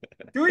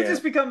 Do we yeah.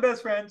 just become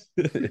best friends?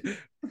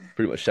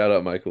 pretty much. Shout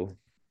out Michael.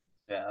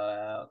 Shout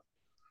out.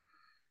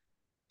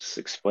 Just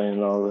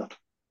explaining all the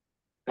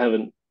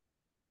having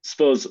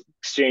suppose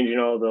exchanging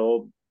all the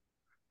old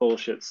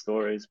bullshit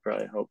stories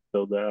probably helped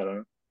build that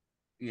up.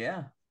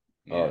 Yeah.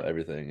 Oh, Yeah.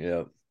 everything,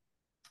 yeah.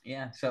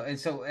 Yeah. So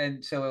it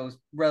was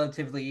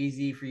relatively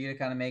easy for you to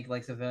kind of make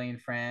like civilian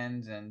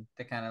friends and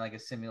to kind of like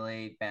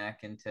assimilate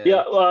back into.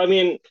 Yeah, well, I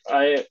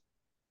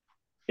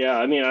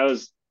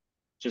was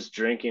just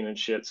drinking and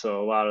shit,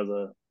 so a lot of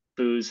the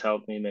booze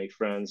helped me make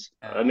friends.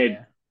 I made,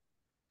 Yeah.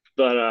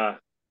 but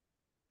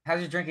How's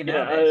your drinking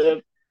yeah,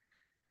 nowadays?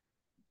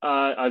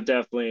 I've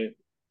definitely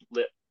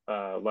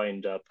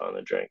lightened up on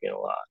the drinking a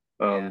lot.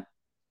 Yeah.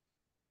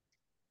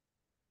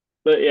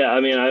 But yeah,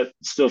 I'm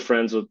still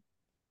friends with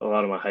a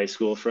lot of my high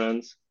school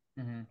friends.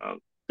 Hmm. Um,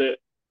 they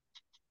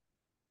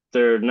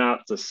they're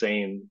not the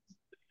same,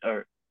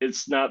 or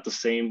it's not the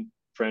same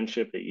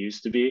friendship it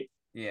used to be.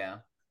 Yeah.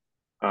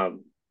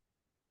 Um,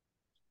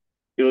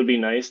 it would be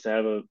nice to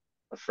have a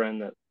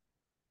friend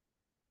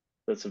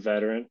that's a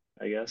veteran,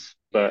 I guess.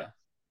 But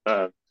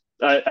Yeah.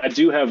 uh, I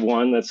do have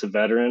one that's a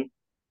veteran,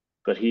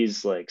 but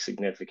he's like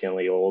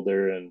significantly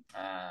older,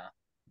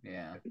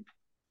 Yeah.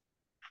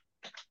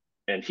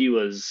 and he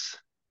was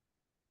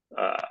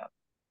uh,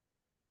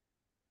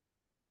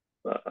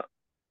 uh,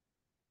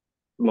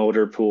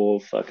 motor pool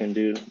fucking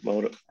dude, Okay,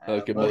 motor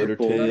motor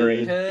pool Motor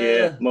marine, two,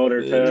 yeah, two.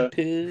 motor motor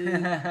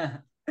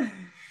to. two.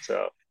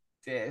 So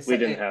Yeah, we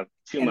didn't have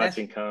too and much that's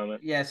in common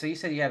yeah. So you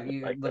said you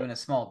like live that. in a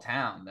small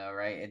town though,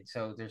 right? And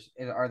so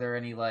are there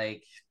any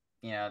like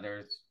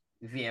there's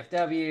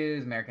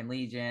VFWs, American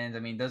Legions. I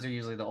mean, those are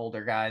usually the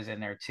older guys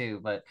in there too.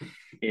 But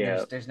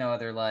Yeah, there's no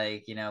other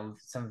like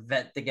some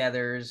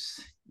vet-togethers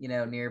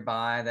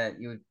nearby that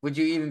would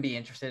you even be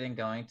interested in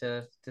going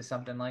to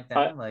something like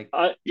I that? Like,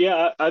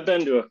 I've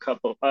been to a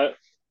couple. I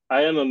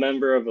am a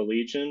member of a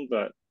legion,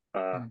 but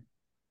hmm,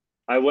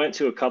 I went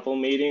to a couple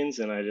meetings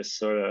and I just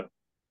sort of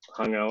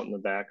hung out in the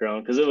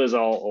background because it was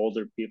all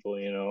older people,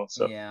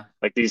 So yeah,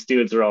 like these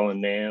dudes are all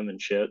in NAM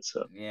and shit.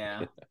 So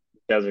yeah,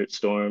 Desert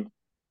Storm.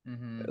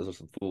 mm-hmm. Those are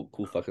some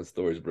cool fucking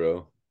stories,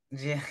 bro.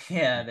 Yeah,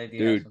 yeah. They do have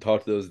Dude, some talk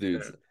cool. to those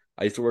dudes.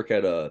 I used to work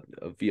at a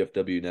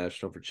VFW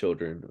National for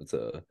Children. It's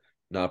a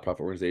nonprofit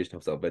organization that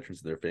helps out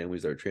veterans and their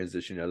families that are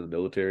transitioning out of the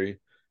military.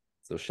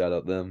 So shout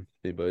out them.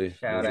 Anybody knows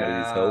Shout anybody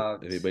needs help?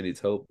 out. Anybody needs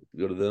help,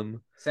 go to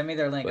them. Send me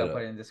their link. I'll But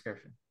put it in the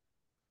description.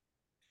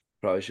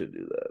 probably should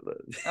do that.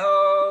 But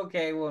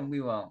Okay, well,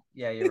 we won't.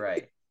 Yeah, you're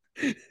right.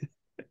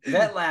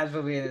 Vet Labs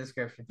will be in the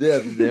description. yeah,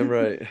 damn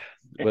right.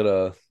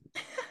 But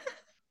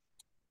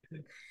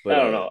But I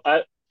don't know.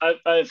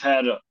 I've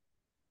had a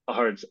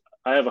hard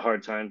I have a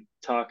hard time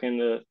talking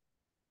to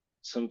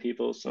some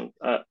people.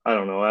 I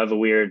don't know. I have a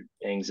weird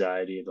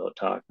anxiety about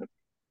talking.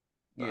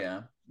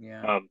 Yeah.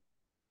 Yeah.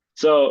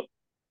 So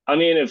I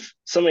mean, if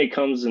somebody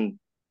comes and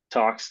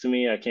talks to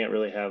me, I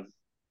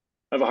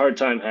have a hard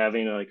time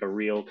having like a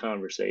real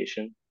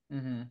conversation.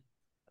 Mm-hmm.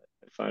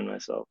 I find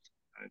myself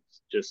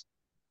just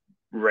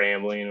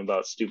rambling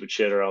about stupid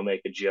shit, or I'll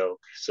make a joke.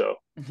 So,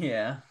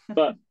 Yeah.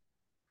 but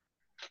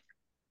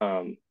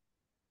um,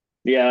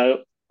 yeah,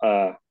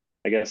 I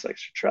guess I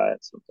should try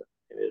it sometime.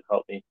 Maybe it'd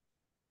help me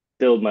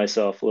build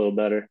myself a little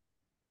better.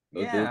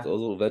 Yeah. those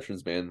little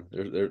veterans, man,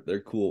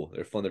 they're cool.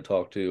 They're fun to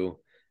talk to.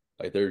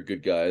 Like they're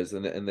good guys,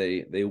 and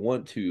they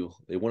want to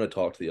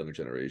talk to the younger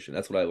generation.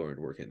 That's what I learned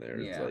working there.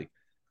 It's Yeah. like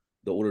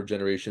the older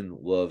generation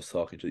loves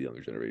talking to the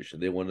younger generation.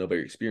 They want to know about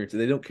your experience.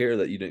 They don't care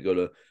that you didn't go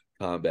to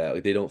combat.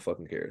 Like they don't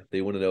fucking care. They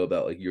want to know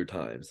about like your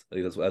times.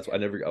 Like that's I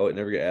would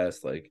never get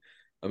asked like,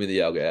 I mean,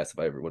 yeah, I'll get asked if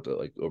I ever went to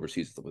like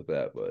overseas and stuff like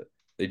that, but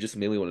they just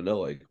mainly want to know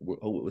like, what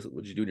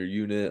did you do in your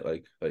unit?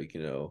 Like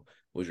what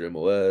was your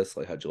MOS?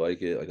 Like how'd you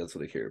like it? Like that's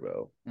what they care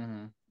about.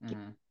 Mm-hmm.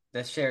 Mm-hmm.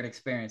 That shared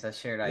experience, that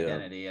shared Yeah,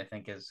 identity, I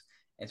think is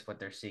what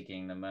they're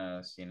seeking the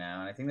most, you know.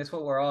 And I think that's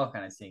what we're all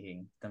kind of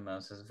seeking the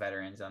most as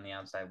veterans on the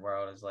outside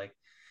world is like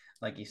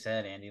you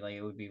said, Andy, like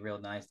it would be real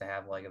nice to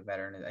have like a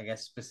veteran, I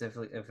guess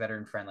specifically a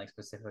veteran friend, like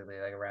specifically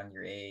like around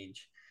your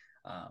age,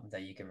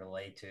 that you can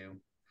relate to.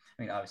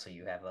 I mean, obviously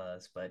you have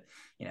us, but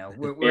you know,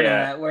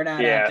 Yeah, we're not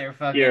out yeah. there You're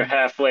fucking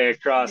halfway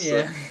across the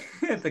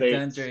yeah the states.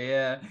 country,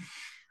 yeah.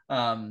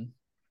 Um,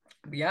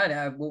 but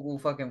yeah,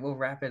 we'll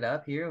wrap it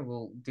up here.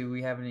 Do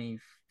we have any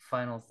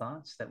final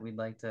thoughts that we'd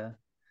like to?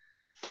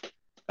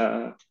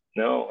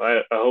 No,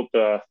 I hope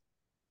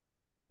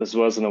this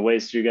wasn't a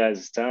waste of you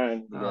guys'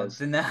 time. You Oh, guys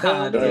nah,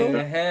 hell enjoyed dude, no,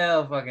 it.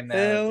 hell fucking no,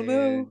 hell dude.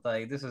 no.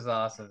 Like this was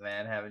awesome,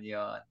 man, having you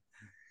on.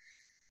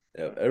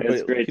 Yeah, It's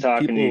everybody, great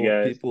talking to you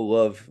guys. people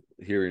love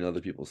hearing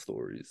other people's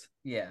stories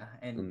Yeah,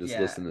 and and just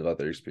yeah, listening about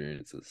their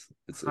experiences.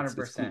 It's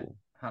 100%, cool.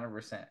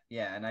 100%.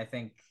 Yeah, and I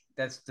think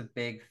that's the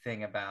big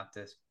thing about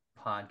this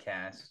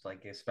podcast,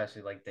 like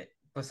especially like the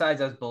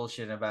besides us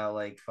bullshit about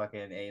like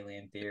fucking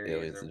alien theories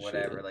Aliens or and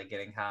whatever, shit. like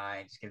getting high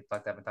and just getting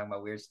fucked up and talking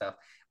about weird stuff,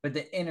 but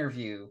the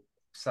interview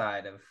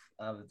side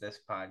of this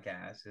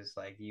podcast is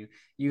like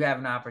you have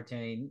an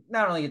opportunity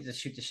not only to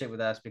shoot the shit with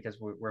us because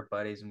we're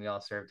buddies and we all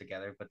serve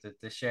together, but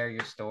to share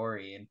your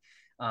story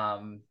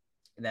and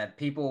that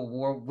people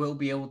will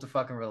be able to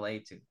fucking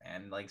relate to,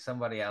 and like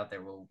somebody out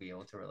there will be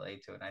able to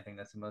relate to it. And I think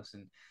that's the most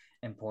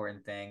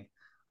important thing,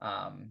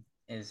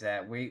 is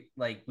that we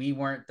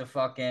weren't the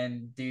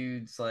fucking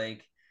dudes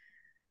like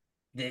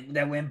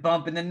that went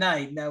bump in the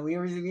night. No, we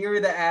were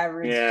the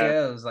average Yeah,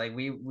 Joes. Like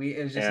we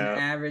it was just an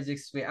yeah, average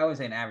experience. I wouldn't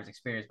say an average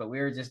experience, but we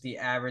were just the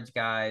average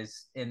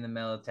guys in the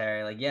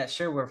military. Like, yeah,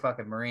 sure, we're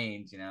fucking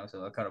Marines, you know,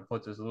 so that kind of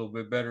puts us a little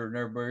bit better than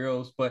everybody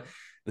else. But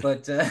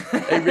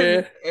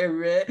Hey,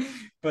 man.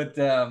 but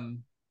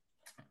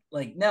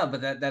like no,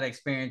 but that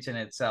experience in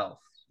itself,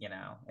 you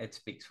know, it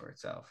speaks for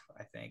itself.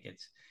 I think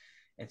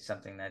it's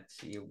something that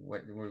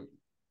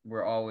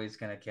we're always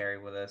gonna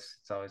carry with us.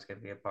 It's always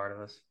gonna be a part of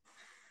us.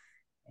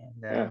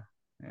 And yeah,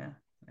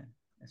 yeah,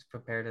 it's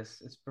prepared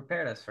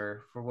us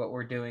for what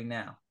we're doing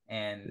now.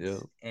 And Yeah,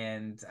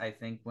 and I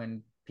think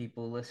when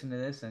people listen to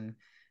this and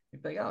be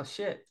like, oh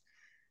shit,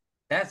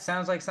 that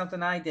sounds like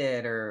something I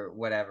did or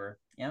whatever,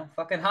 you know,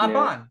 fucking hop yeah,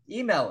 on,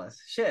 email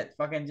us, shit,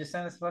 fucking just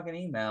send us a fucking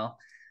email,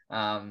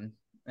 and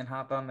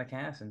hop on the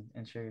cast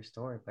and share your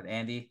story. But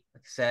Andy,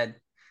 like I said,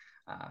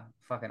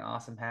 fucking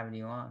awesome having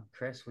you on.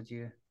 Chris, would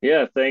you?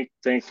 yeah.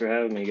 Thanks for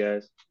having me,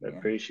 guys. I Yeah,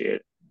 appreciate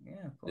it. yeah,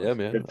 of yeah, course.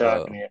 man. Good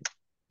talking to you.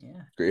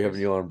 Yeah, Great having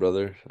Chris. you on,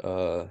 brother.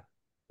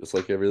 Just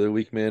like every other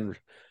week, man.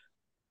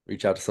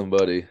 Reach out to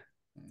somebody,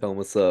 tell them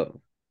what's up.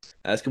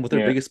 Ask them what their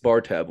Yeah, biggest bar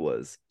tab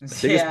was.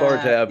 Biggest bar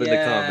Yeah, tab in the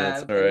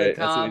comments. yeah. All In the right,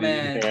 that's what we need.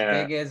 comments,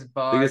 yeah, biggest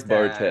bar Biggest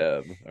bar tab.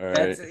 tab. All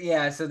That's right.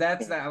 yeah. So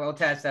that's that. I'll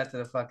attach that to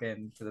the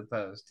fucking to the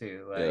post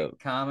too. Yeah. Like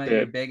comment yeah.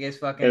 your biggest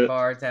fucking yeah.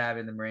 bar tab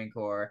in the Marine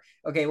Corps.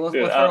 Okay, we'll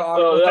Dude, we'll throw our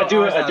we'll well,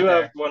 throw ours I out do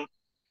have there. one.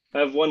 I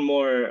have one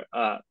more.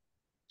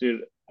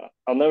 Dude,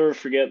 I'll never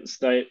forget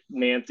this night.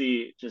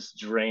 Nancy just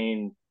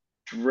drained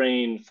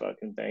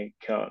fucking bank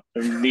account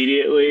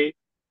immediately.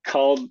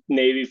 Called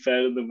Navy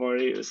Fed in the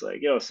morning. It was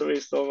like, yo,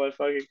 somebody stole my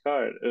fucking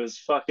card. It was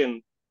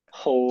fucking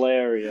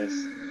hilarious.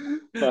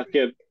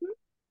 Fucking,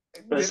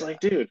 I was Did, like,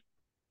 dude,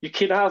 you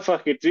cannot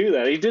fucking do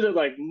that. He did it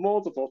like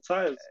multiple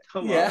times.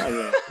 Come yeah. on,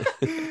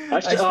 man. I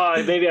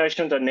sh- Maybe I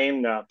shouldn't have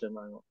name dropped him.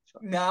 I don't.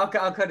 no, I'll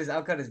cut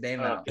his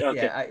name out. Okay,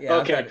 okay, Yeah,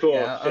 okay, cool.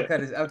 I'll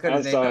Shit. I'll cut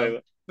his I'm name out.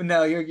 sorry. But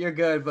no, you're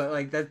good. But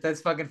like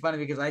that's fucking funny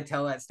because I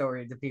tell that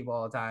story to people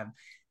all the time.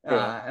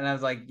 Yeah, And I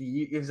was like,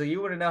 so you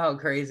want to know how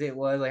crazy it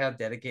was, like how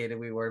dedicated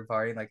we were to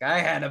partying. Like I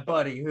had a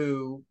buddy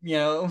who, you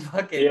know,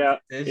 fucking yeah,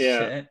 did this yeah,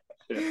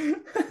 shit.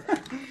 yeah.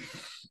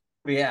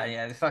 But yeah,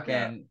 Yeah.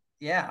 fucking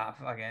yeah,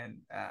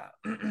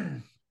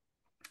 fucking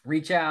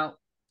reach out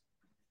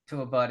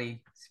to a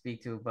buddy,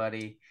 speak to a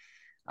buddy.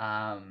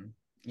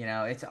 you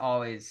know, it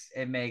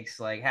makes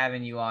like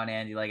having you on,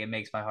 Andy, like it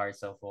makes my heart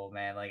so full,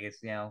 man. Like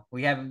it's, you know,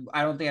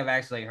 I don't think I've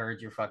actually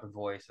heard your fucking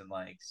voice in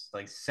like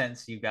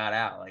since you got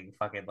out, like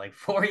fucking like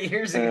 4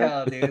 years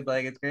ago, dude.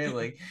 Like it's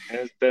crazy.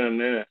 It's been a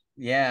minute.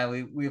 Yeah,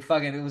 we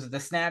fucking, it was the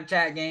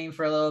Snapchat game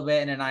for a little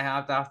bit, and then I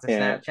hopped off the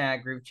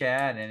Snapchat group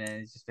chat, and then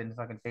it's just been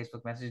fucking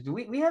Facebook messages. Do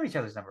we have each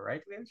other's number, right?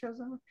 Do we have each other's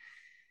number?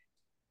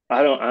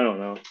 I don't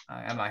know.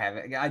 I might have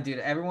it. I do.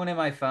 Everyone in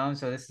my phone.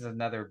 So this is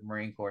another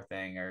Marine Corps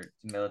thing or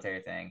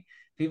military thing.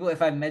 People,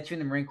 if I met you in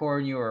the Marine Corps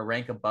and you were a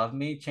rank above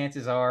me,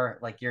 chances are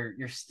like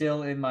you're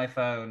still in my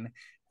phone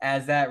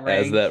as that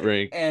rank,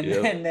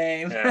 and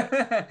name.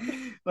 Yeah.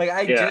 Like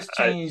I just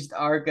changed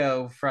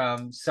Argo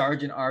from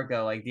Sergeant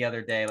Argo like the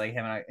other day. Like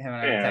him and I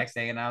were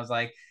texting, and I was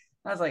like,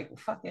 why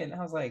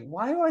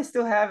do I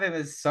still have him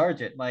as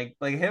Sergeant? Like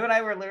him and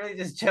I were literally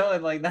just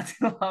chilling like not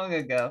too long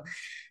ago.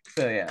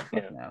 So yeah.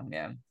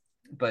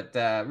 But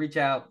reach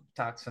out,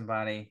 talk to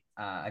somebody.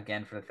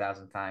 Again, for the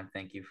 1,000th time,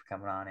 thank you for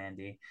coming on,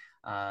 Andy.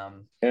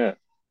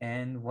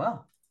 And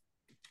well,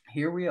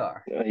 here we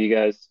are. You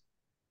guys,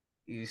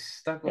 you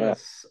stuck with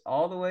us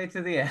all the way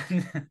to the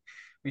end.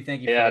 We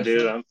thank you. Yeah,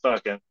 dude, I'm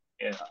fucking.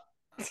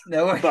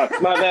 No, fuck,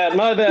 my bad.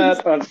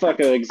 I'm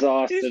fucking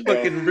exhausted. He's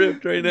fucking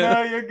ripped right now.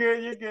 No, you're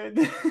good.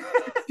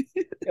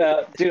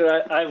 Dude,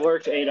 I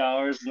worked 8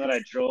 hours and then I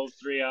drove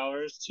 3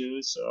 hours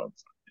too, so I'm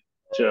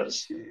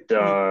just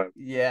done.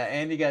 Yeah,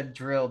 Andy got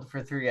drilled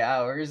for 3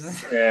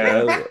 hours.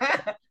 Yeah.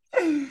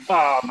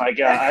 Oh my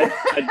god,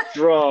 I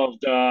drove,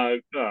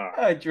 dog. Oh.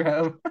 I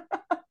drove.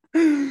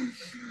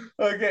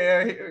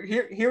 Okay,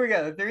 here we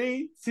go.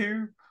 3,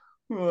 2,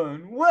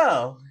 1.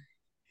 Well,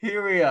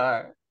 here we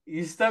are.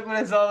 You stuck with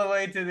us all the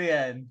way to the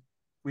end.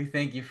 We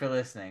thank you for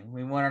listening.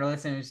 We want our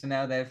listeners to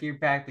know that if your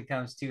pack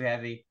becomes too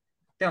heavy,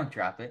 don't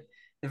drop it.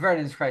 The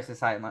Veterans Crisis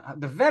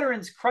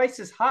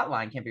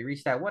Hotline can be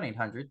reached at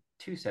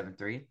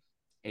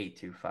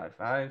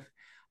 1-800-273-8255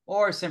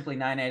 or simply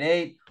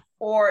 988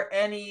 or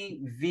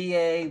any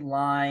VA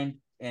line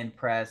in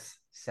press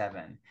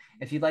 7.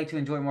 If you'd like to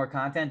enjoy more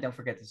content, don't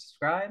forget to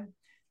subscribe,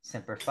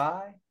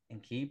 simplify,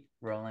 and keep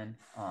rolling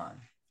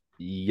on.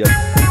 Yep.